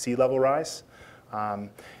is sea level rise.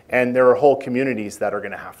 And there are whole communities that are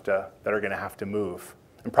going to have to move.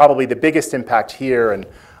 And probably the biggest impact here, and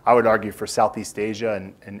I would argue for Southeast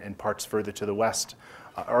Asia and parts further to the west,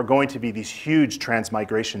 are going to be these huge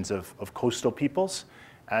transmigrations of coastal peoples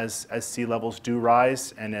as sea levels do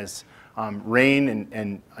rise, and as rain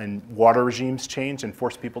and water regimes change and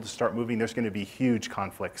force people to start moving. There's going to be huge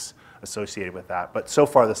conflicts associated with that. But so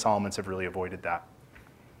far the Solomons have really avoided that.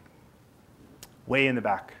 Way in the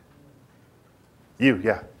back.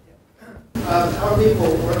 Yeah. How are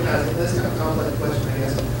people organizing, this is kind of a complex question, I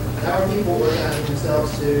guess, how are people organizing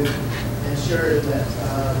themselves to ensure that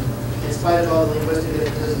in spite of all the linguistic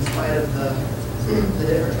differences, in spite of the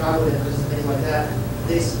different tribal differences and things like that,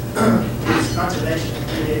 these conservation and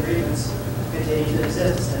treaty agreements continue to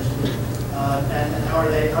exist essentially? And how are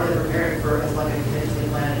they preparing for like a contingency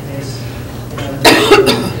plan in case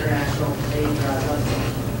international aid dries up?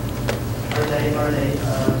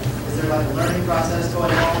 Is there like a learning process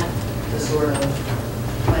going on to sort of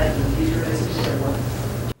plan for the future basically, or what?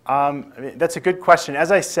 I mean, that's a good question.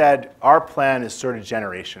 As I said, our plan is sort of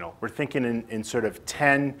generational. We're thinking in sort of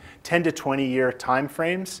 10 to 20 year time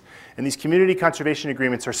frames. And these community conservation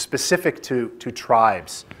agreements are specific to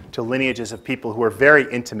tribes, to lineages of people who are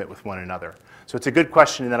very intimate with one another. So it's a good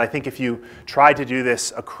question in that I think if you tried to do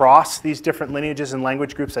this across these different lineages and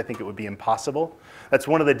language groups, I think it would be impossible. That's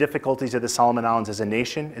one of the difficulties of the Solomon Islands as a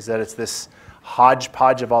nation, is that it's this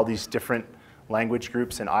hodgepodge of all these different language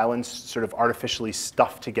groups and islands sort of artificially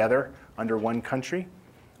stuffed together under one country.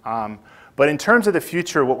 But in terms of the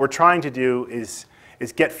future, what we're trying to do is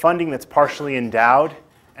get funding that's partially endowed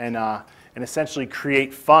and essentially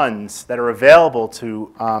create funds that are available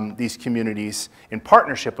to these communities in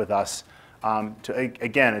partnership with us to,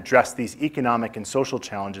 again, address these economic and social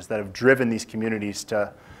challenges that have driven these communities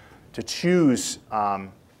to choose,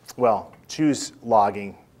 choose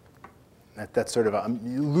logging. That's sort of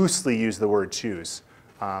loosely use the word choose,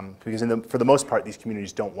 because for the most part, these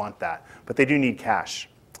communities don't want that, but they do need cash.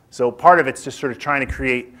 So part of it's just sort of trying to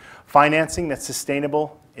create financing that's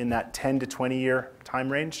sustainable in that 10 to 20 year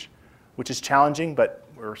time range, which is challenging, but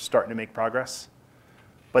we're starting to make progress.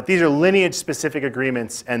 But these are lineage specific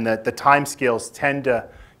agreements, and the time scales 10 to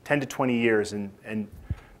 20 years, and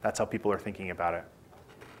that's how people are thinking about it.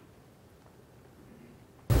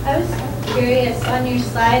 I was curious, on your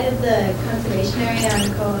slide of the conservation area on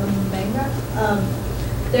Coimbangra,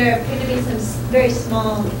 there appear to be some very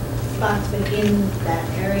small spots within that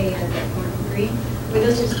area that weren't green. Were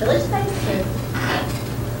those just village sites?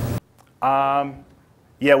 Or?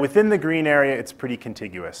 Yeah, within the green area, it's pretty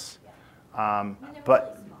contiguous.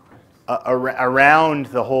 But around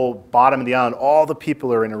the whole bottom of the island, all the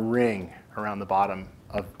people are in a ring around the bottom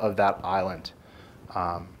of that island.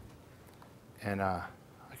 I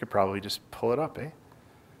could probably just pull it up, eh?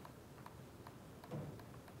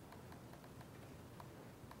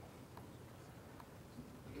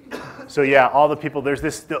 So yeah, all the people, there's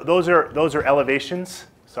this, those are elevations.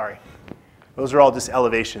 Sorry. Those are all just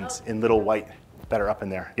elevations in little white that are up in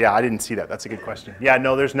there. Yeah, I didn't see that. That's a good question. Yeah,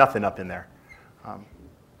 no, there's nothing up in there.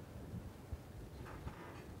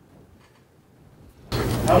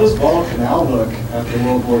 How does Guadalcanal look after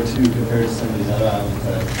World War II compared to some of these other islands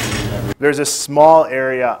that There's a small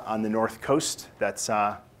area on the north coast that's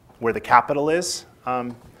where the capital is,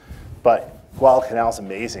 but Guadalcanal's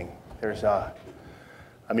amazing. There's, I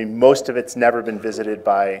mean, most of it's never been visited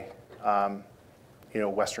by,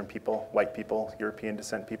 Western people, white people, European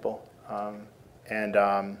descent people,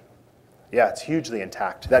 yeah, it's hugely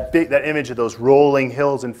intact. That image of those rolling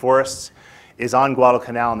hills and forests is on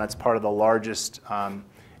Guadalcanal, and that's part of the largest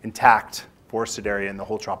intact forested area in the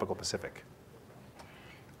whole tropical Pacific.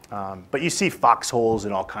 But you see foxholes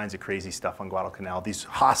and all kinds of crazy stuff on Guadalcanal. These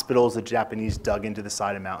hospitals the Japanese dug into the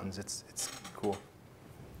side of mountains. It's cool.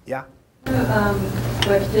 Yeah?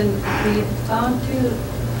 Question. We found two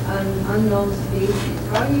unknown species.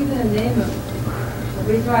 How are you going to name them? The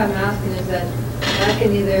reason why I'm asking is that back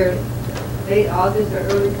in either late August or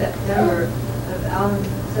early September, a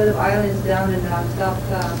set of islands down in south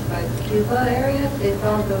by Cuba area, they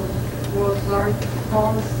found the world's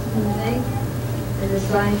smallest snake, and the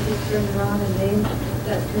scientists turned around and named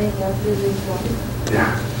that snake after these ones.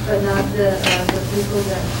 Yeah. But not the people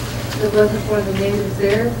that, if it wasn't for the natives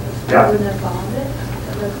there, they wouldn't have found it.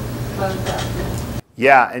 That's fun fact.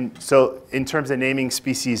 Yeah, and so in terms of naming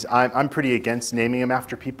species, I'm pretty against naming them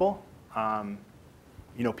after people.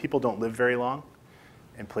 People don't live very long,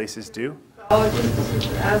 and places do. I was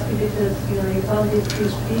just asking because, you found these two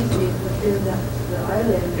species within the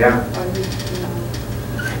island. Yeah.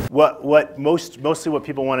 Mostly what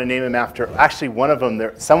people want to name them after, actually one of them,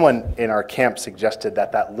 someone in our camp suggested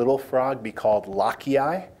that little frog be called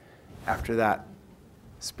Lakiai, after that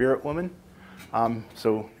spirit woman.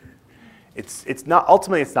 So it's not,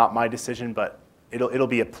 ultimately it's not my decision, but it'll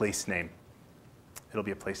be a place name. It'll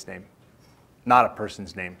be a place name, not a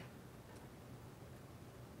person's name.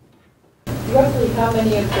 Roughly how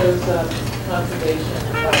many of those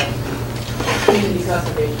community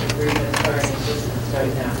conservation agreements are in existence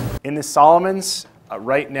right now? In the Solomons,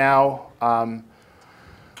 right now,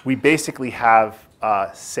 we basically have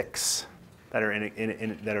 6 that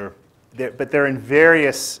are but they're in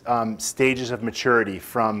various stages of maturity,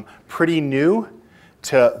 from pretty new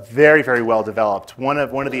to very, very well developed. One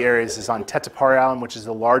of the areas is on Tetapari Island, which is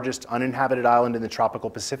the largest uninhabited island in the tropical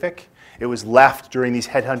Pacific. It was left during these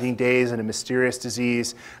headhunting days in a mysterious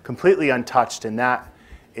disease, completely untouched, and that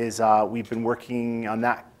is, we've been working on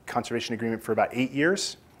that conservation agreement for about 8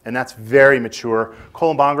 years, and that's very mature.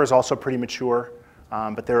 Coimbangra is also pretty mature.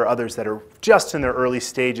 but there are others that are just in their early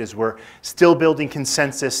stages. We're still building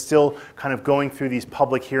consensus, still kind of going through these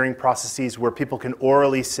public hearing processes where people can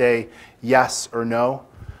orally say yes or no.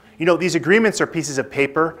 You know, these agreements are pieces of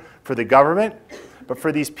paper for the government, but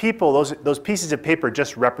for these people, those pieces of paper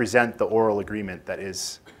just represent the oral agreement that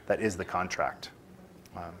is the contract.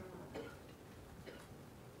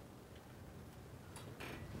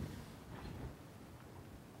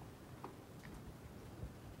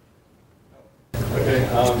 Okay,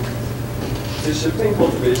 does shifting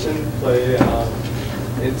cultivation play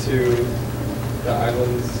into the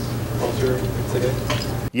island's culture today?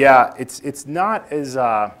 Yeah, it's not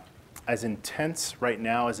as intense right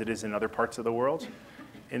now as it is in other parts of the world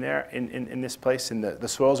in this place, and the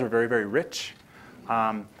soils are very, very rich.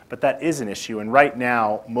 But that is an issue, and right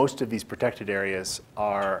now, most of these protected areas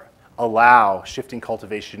allow shifting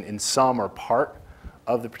cultivation in some or part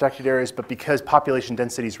of the protected areas, but because population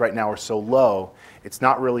densities right now are so low, it's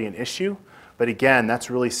not really an issue. But again, that's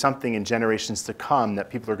really something in generations to come that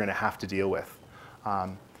people are going to have to deal with.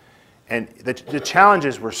 And the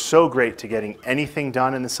challenges were so great to getting anything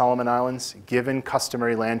done in the Solomon Islands, given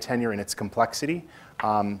customary land tenure and its complexity,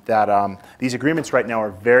 that these agreements right now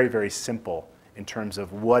are very, very simple in terms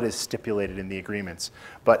of what is stipulated in the agreements.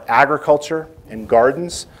 But agriculture and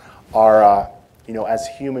gardens are, you know, as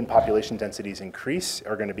human population densities increase,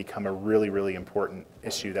 are going to become a really, really important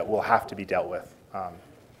issue that will have to be dealt with.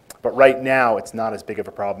 But right now, it's not as big of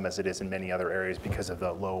a problem as it is in many other areas because of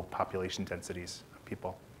the low population densities of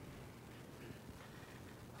people.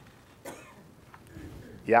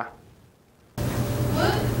 Yeah?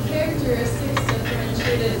 What characteristics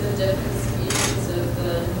differentiated the different species of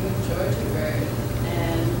the New Georgia bird?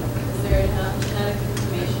 And is there enough genetic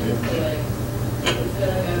information to, like, is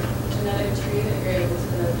there like a genetic tree that you're able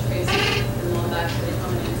to trace them all back to the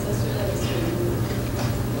common ancestor that was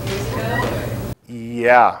years ago? Or?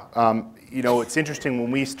 Yeah. You know, it's interesting,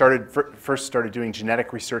 when we first started doing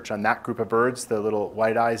genetic research on that group of birds, the little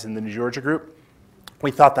white eyes in the New Georgia group, we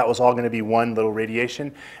thought that was all going to be one little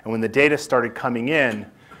radiation. And when the data started coming in,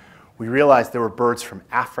 we realized there were birds from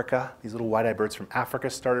Africa. These little white-eyed birds from Africa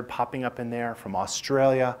started popping up in there, from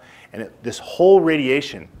Australia. And this whole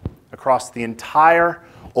radiation across the entire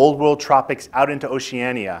Old World tropics out into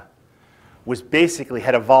Oceania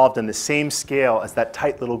had evolved on the same scale as that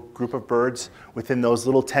tight little group of birds within those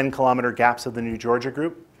little 10-kilometer gaps of the New Georgia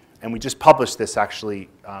group. And we just published this actually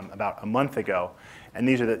about a month ago. And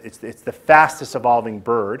these are it's the fastest evolving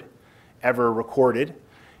bird ever recorded.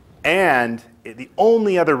 And the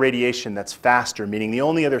only other radiation that's faster, meaning the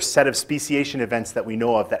only other set of speciation events that we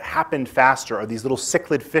know of that happened faster, are these little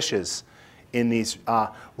cichlid fishes in these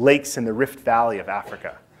lakes in the Rift Valley of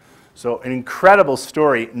Africa. So an incredible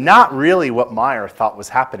story, not really what Meyer thought was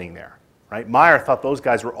happening there. Right? Meyer thought those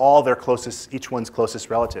guys were all their closest, each one's closest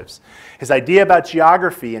relatives. His idea about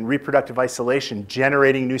geography and reproductive isolation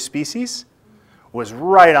generating new species was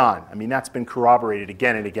right on. I mean, that's been corroborated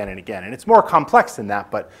again and again and again. And it's more complex than that,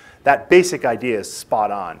 but that basic idea is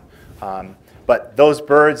spot on. But those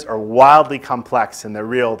birds are wildly complex, and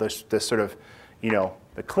the sort of, you know,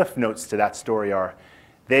 the cliff notes to that story are,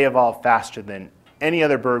 they evolve faster than any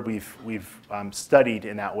other bird we've studied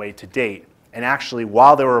in that way to date. And actually,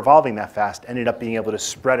 while they were evolving that fast, ended up being able to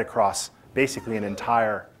spread across basically an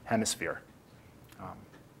entire hemisphere.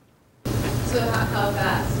 So how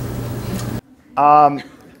fast?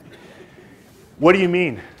 What do you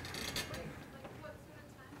mean?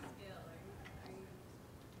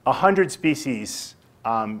 100 species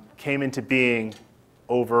came into being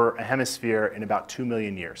over a hemisphere in about 2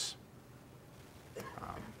 million years.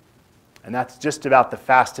 And that's just about the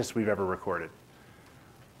fastest we've ever recorded.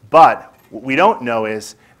 But what we don't know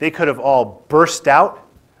is they could have all burst out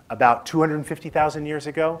about 250,000 years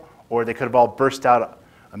ago, or they could have all burst out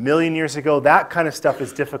 1 million years ago. That kind of stuff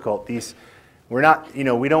is difficult. We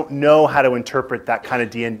don't know how to interpret that kind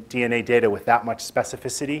of DNA data with that much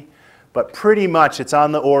specificity, but pretty much it's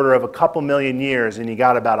on the order of a couple million years, and you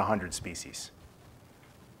got about 100 species.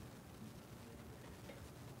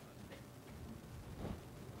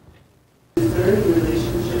 Is there any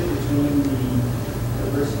relationship between the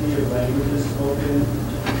diversity of languages spoken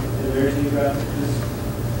in their geographic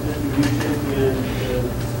distribution and the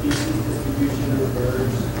species distribution of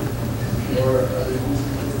birds or other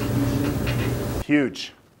species distribution?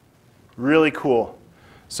 Huge. Really cool.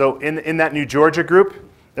 So in that New Georgia group,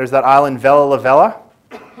 there's that island Vella La Vella.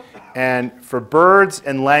 And for birds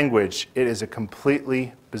and language, it is a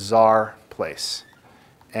completely bizarre place.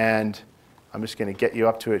 And I'm just going to get you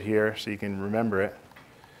up to it here so you can remember it.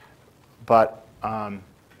 But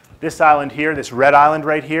this island here, this red island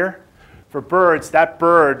right here, for birds, that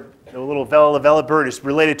bird the little Vela lavella bird is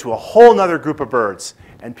related to a whole other group of birds.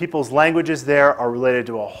 And people's languages there are related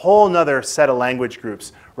to a whole other set of language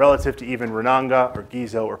groups relative to even Renanga or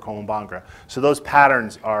Gizo or Kolombanga. So those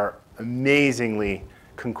patterns are amazingly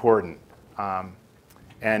concordant.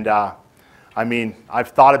 I mean, I've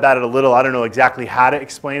thought about it a little. I don't know exactly how to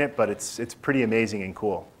explain it, but it's pretty amazing and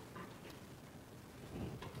cool.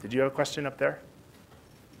 Did you have a question up there?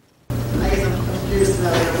 I guess I'm curious to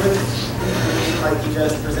know, with information like you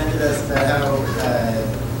just presented us about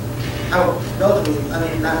how relatively,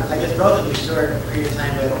 relatively short period of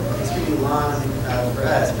time, but extremely long for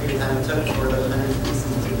us, period of time it took for those 100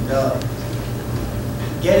 species to develop.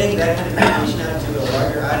 Getting that kind of information out to a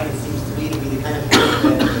larger audience seems to me to be the kind of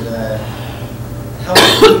thing that would help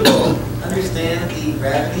people understand the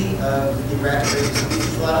gravity of the rapid rate of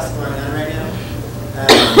species loss going on right now.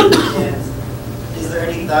 And is there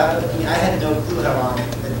any thought of, I had no clue how long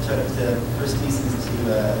it took for species to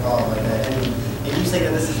evolve like that. And you say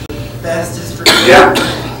that this is the fastest for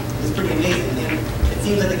it's pretty amazing. And it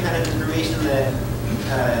seems like the kind of information that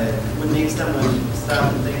would make someone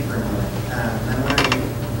stop and think for a moment. I'm wondering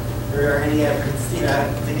if there are any efforts to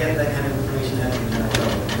get that kind of information out to the general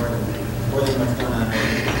public more than what's going on right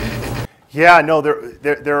now. Yeah, no,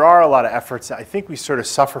 there are a lot of efforts. I think we sort of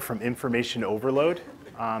suffer from information overload.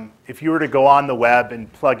 If you were to go on the web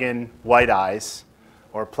and plug in white eyes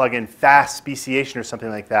or plug in fast speciation or something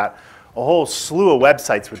like that, a whole slew of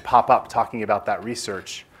websites would pop up talking about that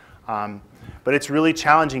research. But it's really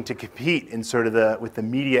challenging to compete in sort of with the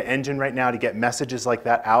media engine right now to get messages like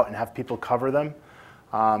that out and have people cover them.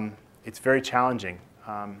 It's very challenging.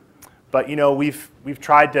 But you know, we've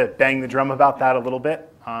tried to bang the drum about that a little bit.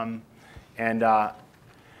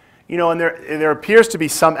 You know, and there appears to be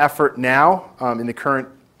some effort now in the current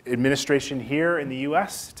administration here in the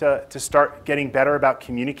US to start getting better about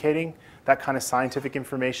communicating that kind of scientific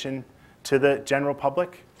information to the general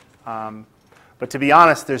public. But to be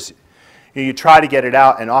honest, you try to get it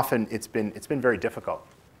out, and often it's been very difficult.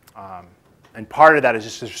 And part of that is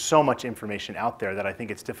just there's so much information out there that I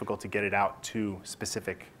think it's difficult to get it out to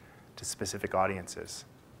specific audiences.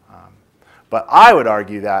 But I would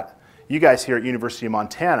argue that you guys here at University of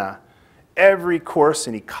Montana, every course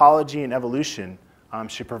in ecology and evolution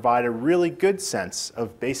should provide a really good sense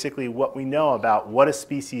of basically what we know about what a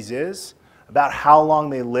species is, about how long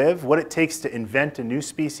they live, what it takes to invent a new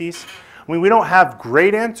species. I mean, we don't have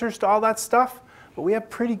great answers to all that stuff, but we have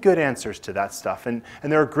pretty good answers to that stuff. And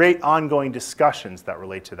there are great ongoing discussions that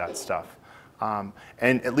relate to that stuff.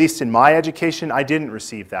 And at least in my education, I didn't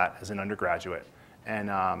receive that as an undergraduate. And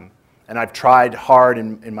I've tried hard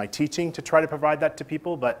in my teaching to try to provide that to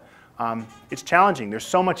people, but it's challenging. There's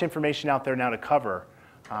so much information out there now to cover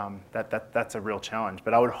that's a real challenge.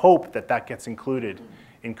 But I would hope that that gets included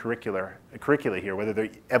in curricula here, whether they're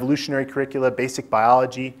evolutionary curricula, basic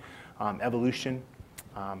biology, evolution,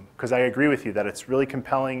 because I agree with you that it's really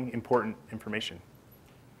compelling, important information.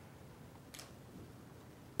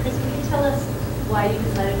 Chris, can you tell us why you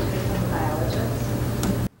decided to become a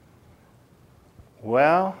biologist?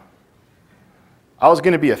 Well, I was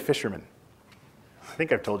going to be a fisherman. I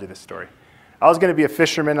think I've told you this story. I was going to be a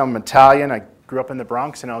fisherman. I'm Italian. I grew up in the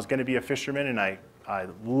Bronx, and I was going to be a fisherman, and I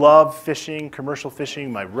love fishing, commercial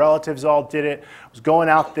fishing. My relatives all did it. I was going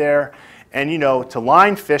out there, and you know, to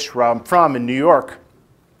line fish where I'm from in New York,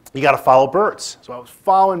 you got to follow birds. So I was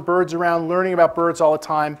following birds around, learning about birds all the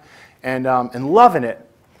time, and loving it.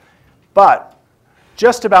 But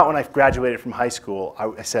just about when I graduated from high school,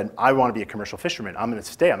 I said, I want to be a commercial fisherman. I'm going to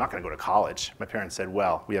stay. I'm not going to go to college. My parents said,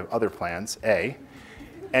 well, we have other plans, A.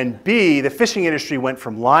 And B, the fishing industry went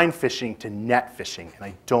from line fishing to net fishing. And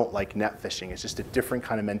I don't like net fishing. It's just a different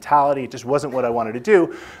kind of mentality. It just wasn't what I wanted to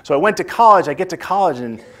do. So I went to college. I get to college,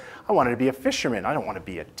 and I wanted to be a fisherman. I don't want to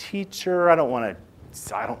be a teacher.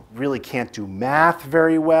 I really can't do math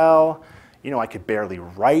very well. You know, I could barely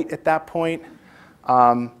write at that point.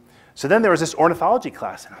 So then there was this ornithology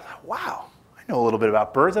class, and I thought, wow, I know a little bit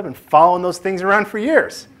about birds. I've been following those things around for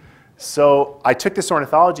years. So I took this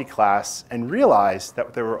ornithology class and realized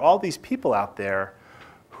that there were all these people out there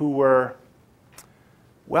who were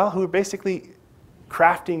basically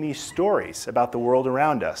crafting these stories about the world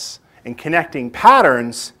around us and connecting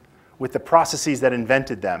patterns with the processes that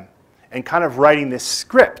invented them and kind of writing this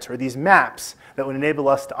script or these maps that would enable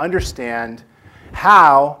us to understand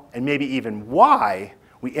how and maybe even why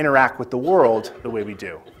we interact with the world the way we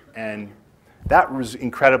do. And that was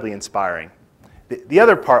incredibly inspiring. The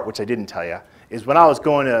other part, which I didn't tell you, is when I was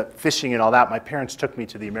going to fishing and all that, my parents took me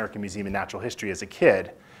to the American Museum of Natural History as a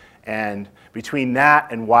kid. And between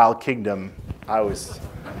that and Wild Kingdom, I was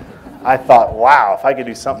I thought, wow, if I could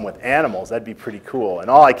do something with animals, that'd be pretty cool. And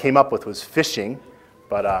all I came up with was fishing,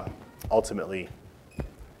 but ultimately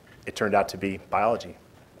it turned out to be biology.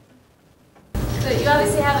 So you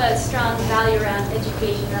obviously have a strong value around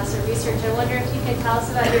education and also research. I wonder if you could tell us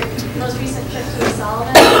about your most recent trip to the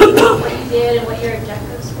Solomon, what you did and what your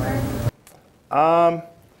objectives were.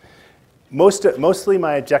 Mostly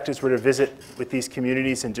my objectives were to visit with these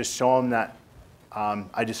communities and just show them that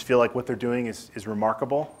I just feel like what they're doing is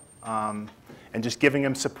remarkable. And just giving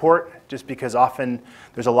them support, just because often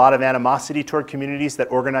there's a lot of animosity toward communities that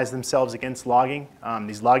organize themselves against logging.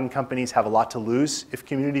 These logging companies have a lot to lose if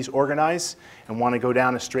communities organize and want to go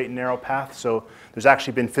down a straight and narrow path. So there's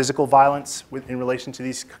actually been physical violence in relation to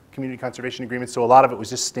these community conservation agreements, so a lot of it was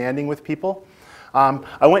just standing with people.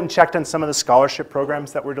 I went and checked on some of the scholarship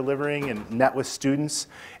programs that we're delivering and met with students.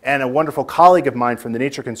 And a wonderful colleague of mine from the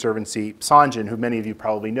Nature Conservancy, Sanjan, who many of you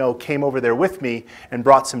probably know, came over there with me and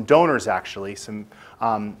brought some donors, actually, some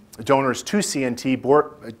donors to TNC,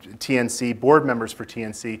 board members for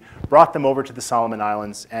TNC, brought them over to the Solomon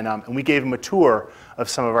Islands, and we gave them a tour of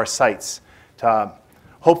some of our sites to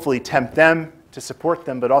hopefully tempt them to support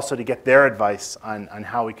them, but also to get their advice on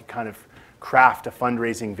how we could kind of craft a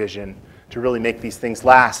fundraising vision to really make these things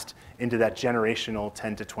last into that generational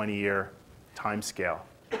 10 to 20 year time scale.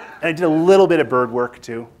 And I did a little bit of bird work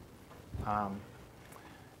too.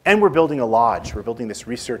 And we're building a lodge. We're building this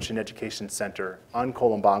research and education center on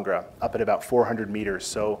Kolombangra up at about 400 meters.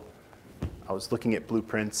 So I was looking at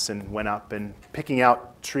blueprints and went up and picking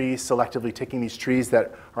out trees, selectively taking these trees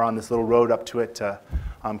that are on this little road up to it to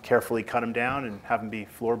carefully cut them down and have them be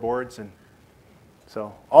floorboards. And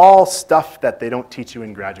so all stuff that they don't teach you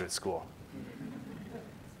in graduate school.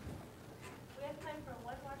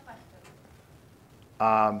 You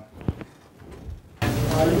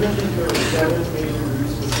mentioned there were 7 major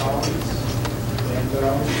routes to Solomons, and I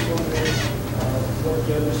was just wondering what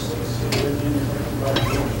the other 6 origin you're thinking about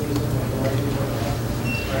tourism and varieties like that.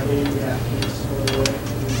 Are they reacting to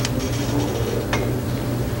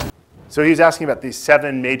So he was asking about these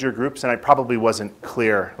 7 major groups, and I probably wasn't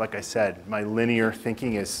clear. Like I said, my linear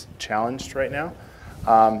thinking is challenged right now.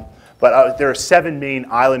 But there are 7 main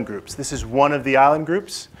island groups. This is one of the island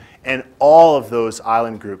groups. And all of those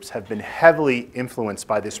island groups have been heavily influenced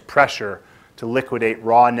by this pressure to liquidate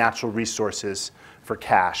raw natural resources for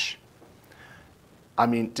cash. I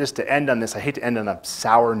mean, just to end on this, I hate to end on a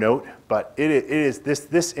sour note, but it is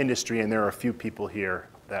this industry, and there are a few people here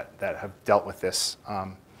that have dealt with this.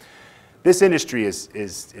 This industry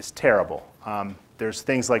is terrible. There's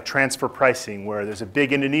things like transfer pricing, where there's a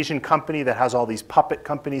big Indonesian company that has all these puppet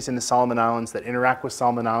companies in the Solomon Islands that interact with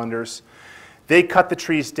Solomon Islanders. They cut the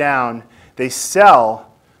trees down, they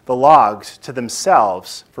sell the logs to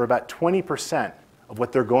themselves for about 20% of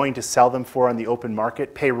what they're going to sell them for on the open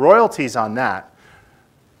market, pay royalties on that.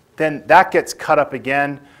 Then that gets cut up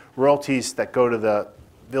again. Royalties that go to the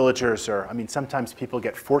villagers are, I mean, sometimes people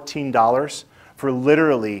get $14 for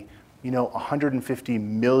literally, you know, $150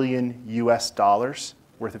 million US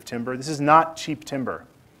worth of timber. This is not cheap timber.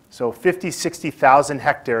 So 50, 60,000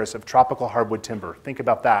 hectares of tropical hardwood timber. Think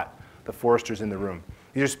about that. The foresters in the room.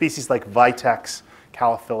 These are species like Vitex,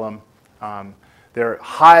 Calophyllum. They're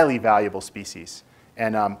highly valuable species.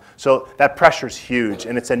 And so that pressure is huge,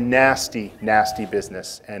 and it's a nasty, nasty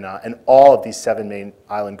business. And all of these 7 main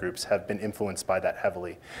island groups have been influenced by that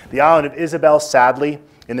heavily. The island of Isabel, sadly,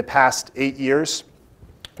 in the past 8 years,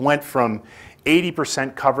 went from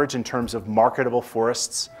 80% coverage in terms of marketable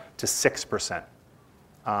forests to 6%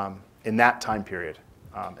 in that time period.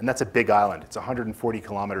 And that's a big island. It's 140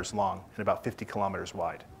 kilometers long and about 50 kilometers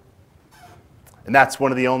wide. And that's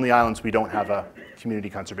one of the only islands we don't have a community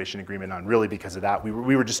conservation agreement on, really because of that. We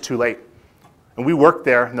were just too late. And we worked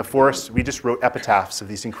there in the forest. We just wrote epitaphs of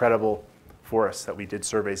these incredible forests that we did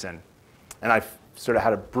surveys in. And I've sort of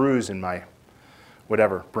had a bruise in my,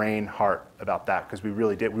 whatever, brain, heart about that, because we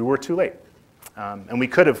really did. We were too late. And we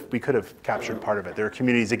could have captured part of it. There are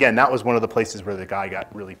communities, again, that was one of the places where the guy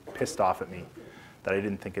got really pissed off at me that I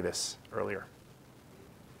didn't think of this earlier.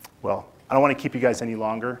 Well, I don't want to keep you guys any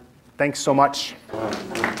longer. Thanks so much.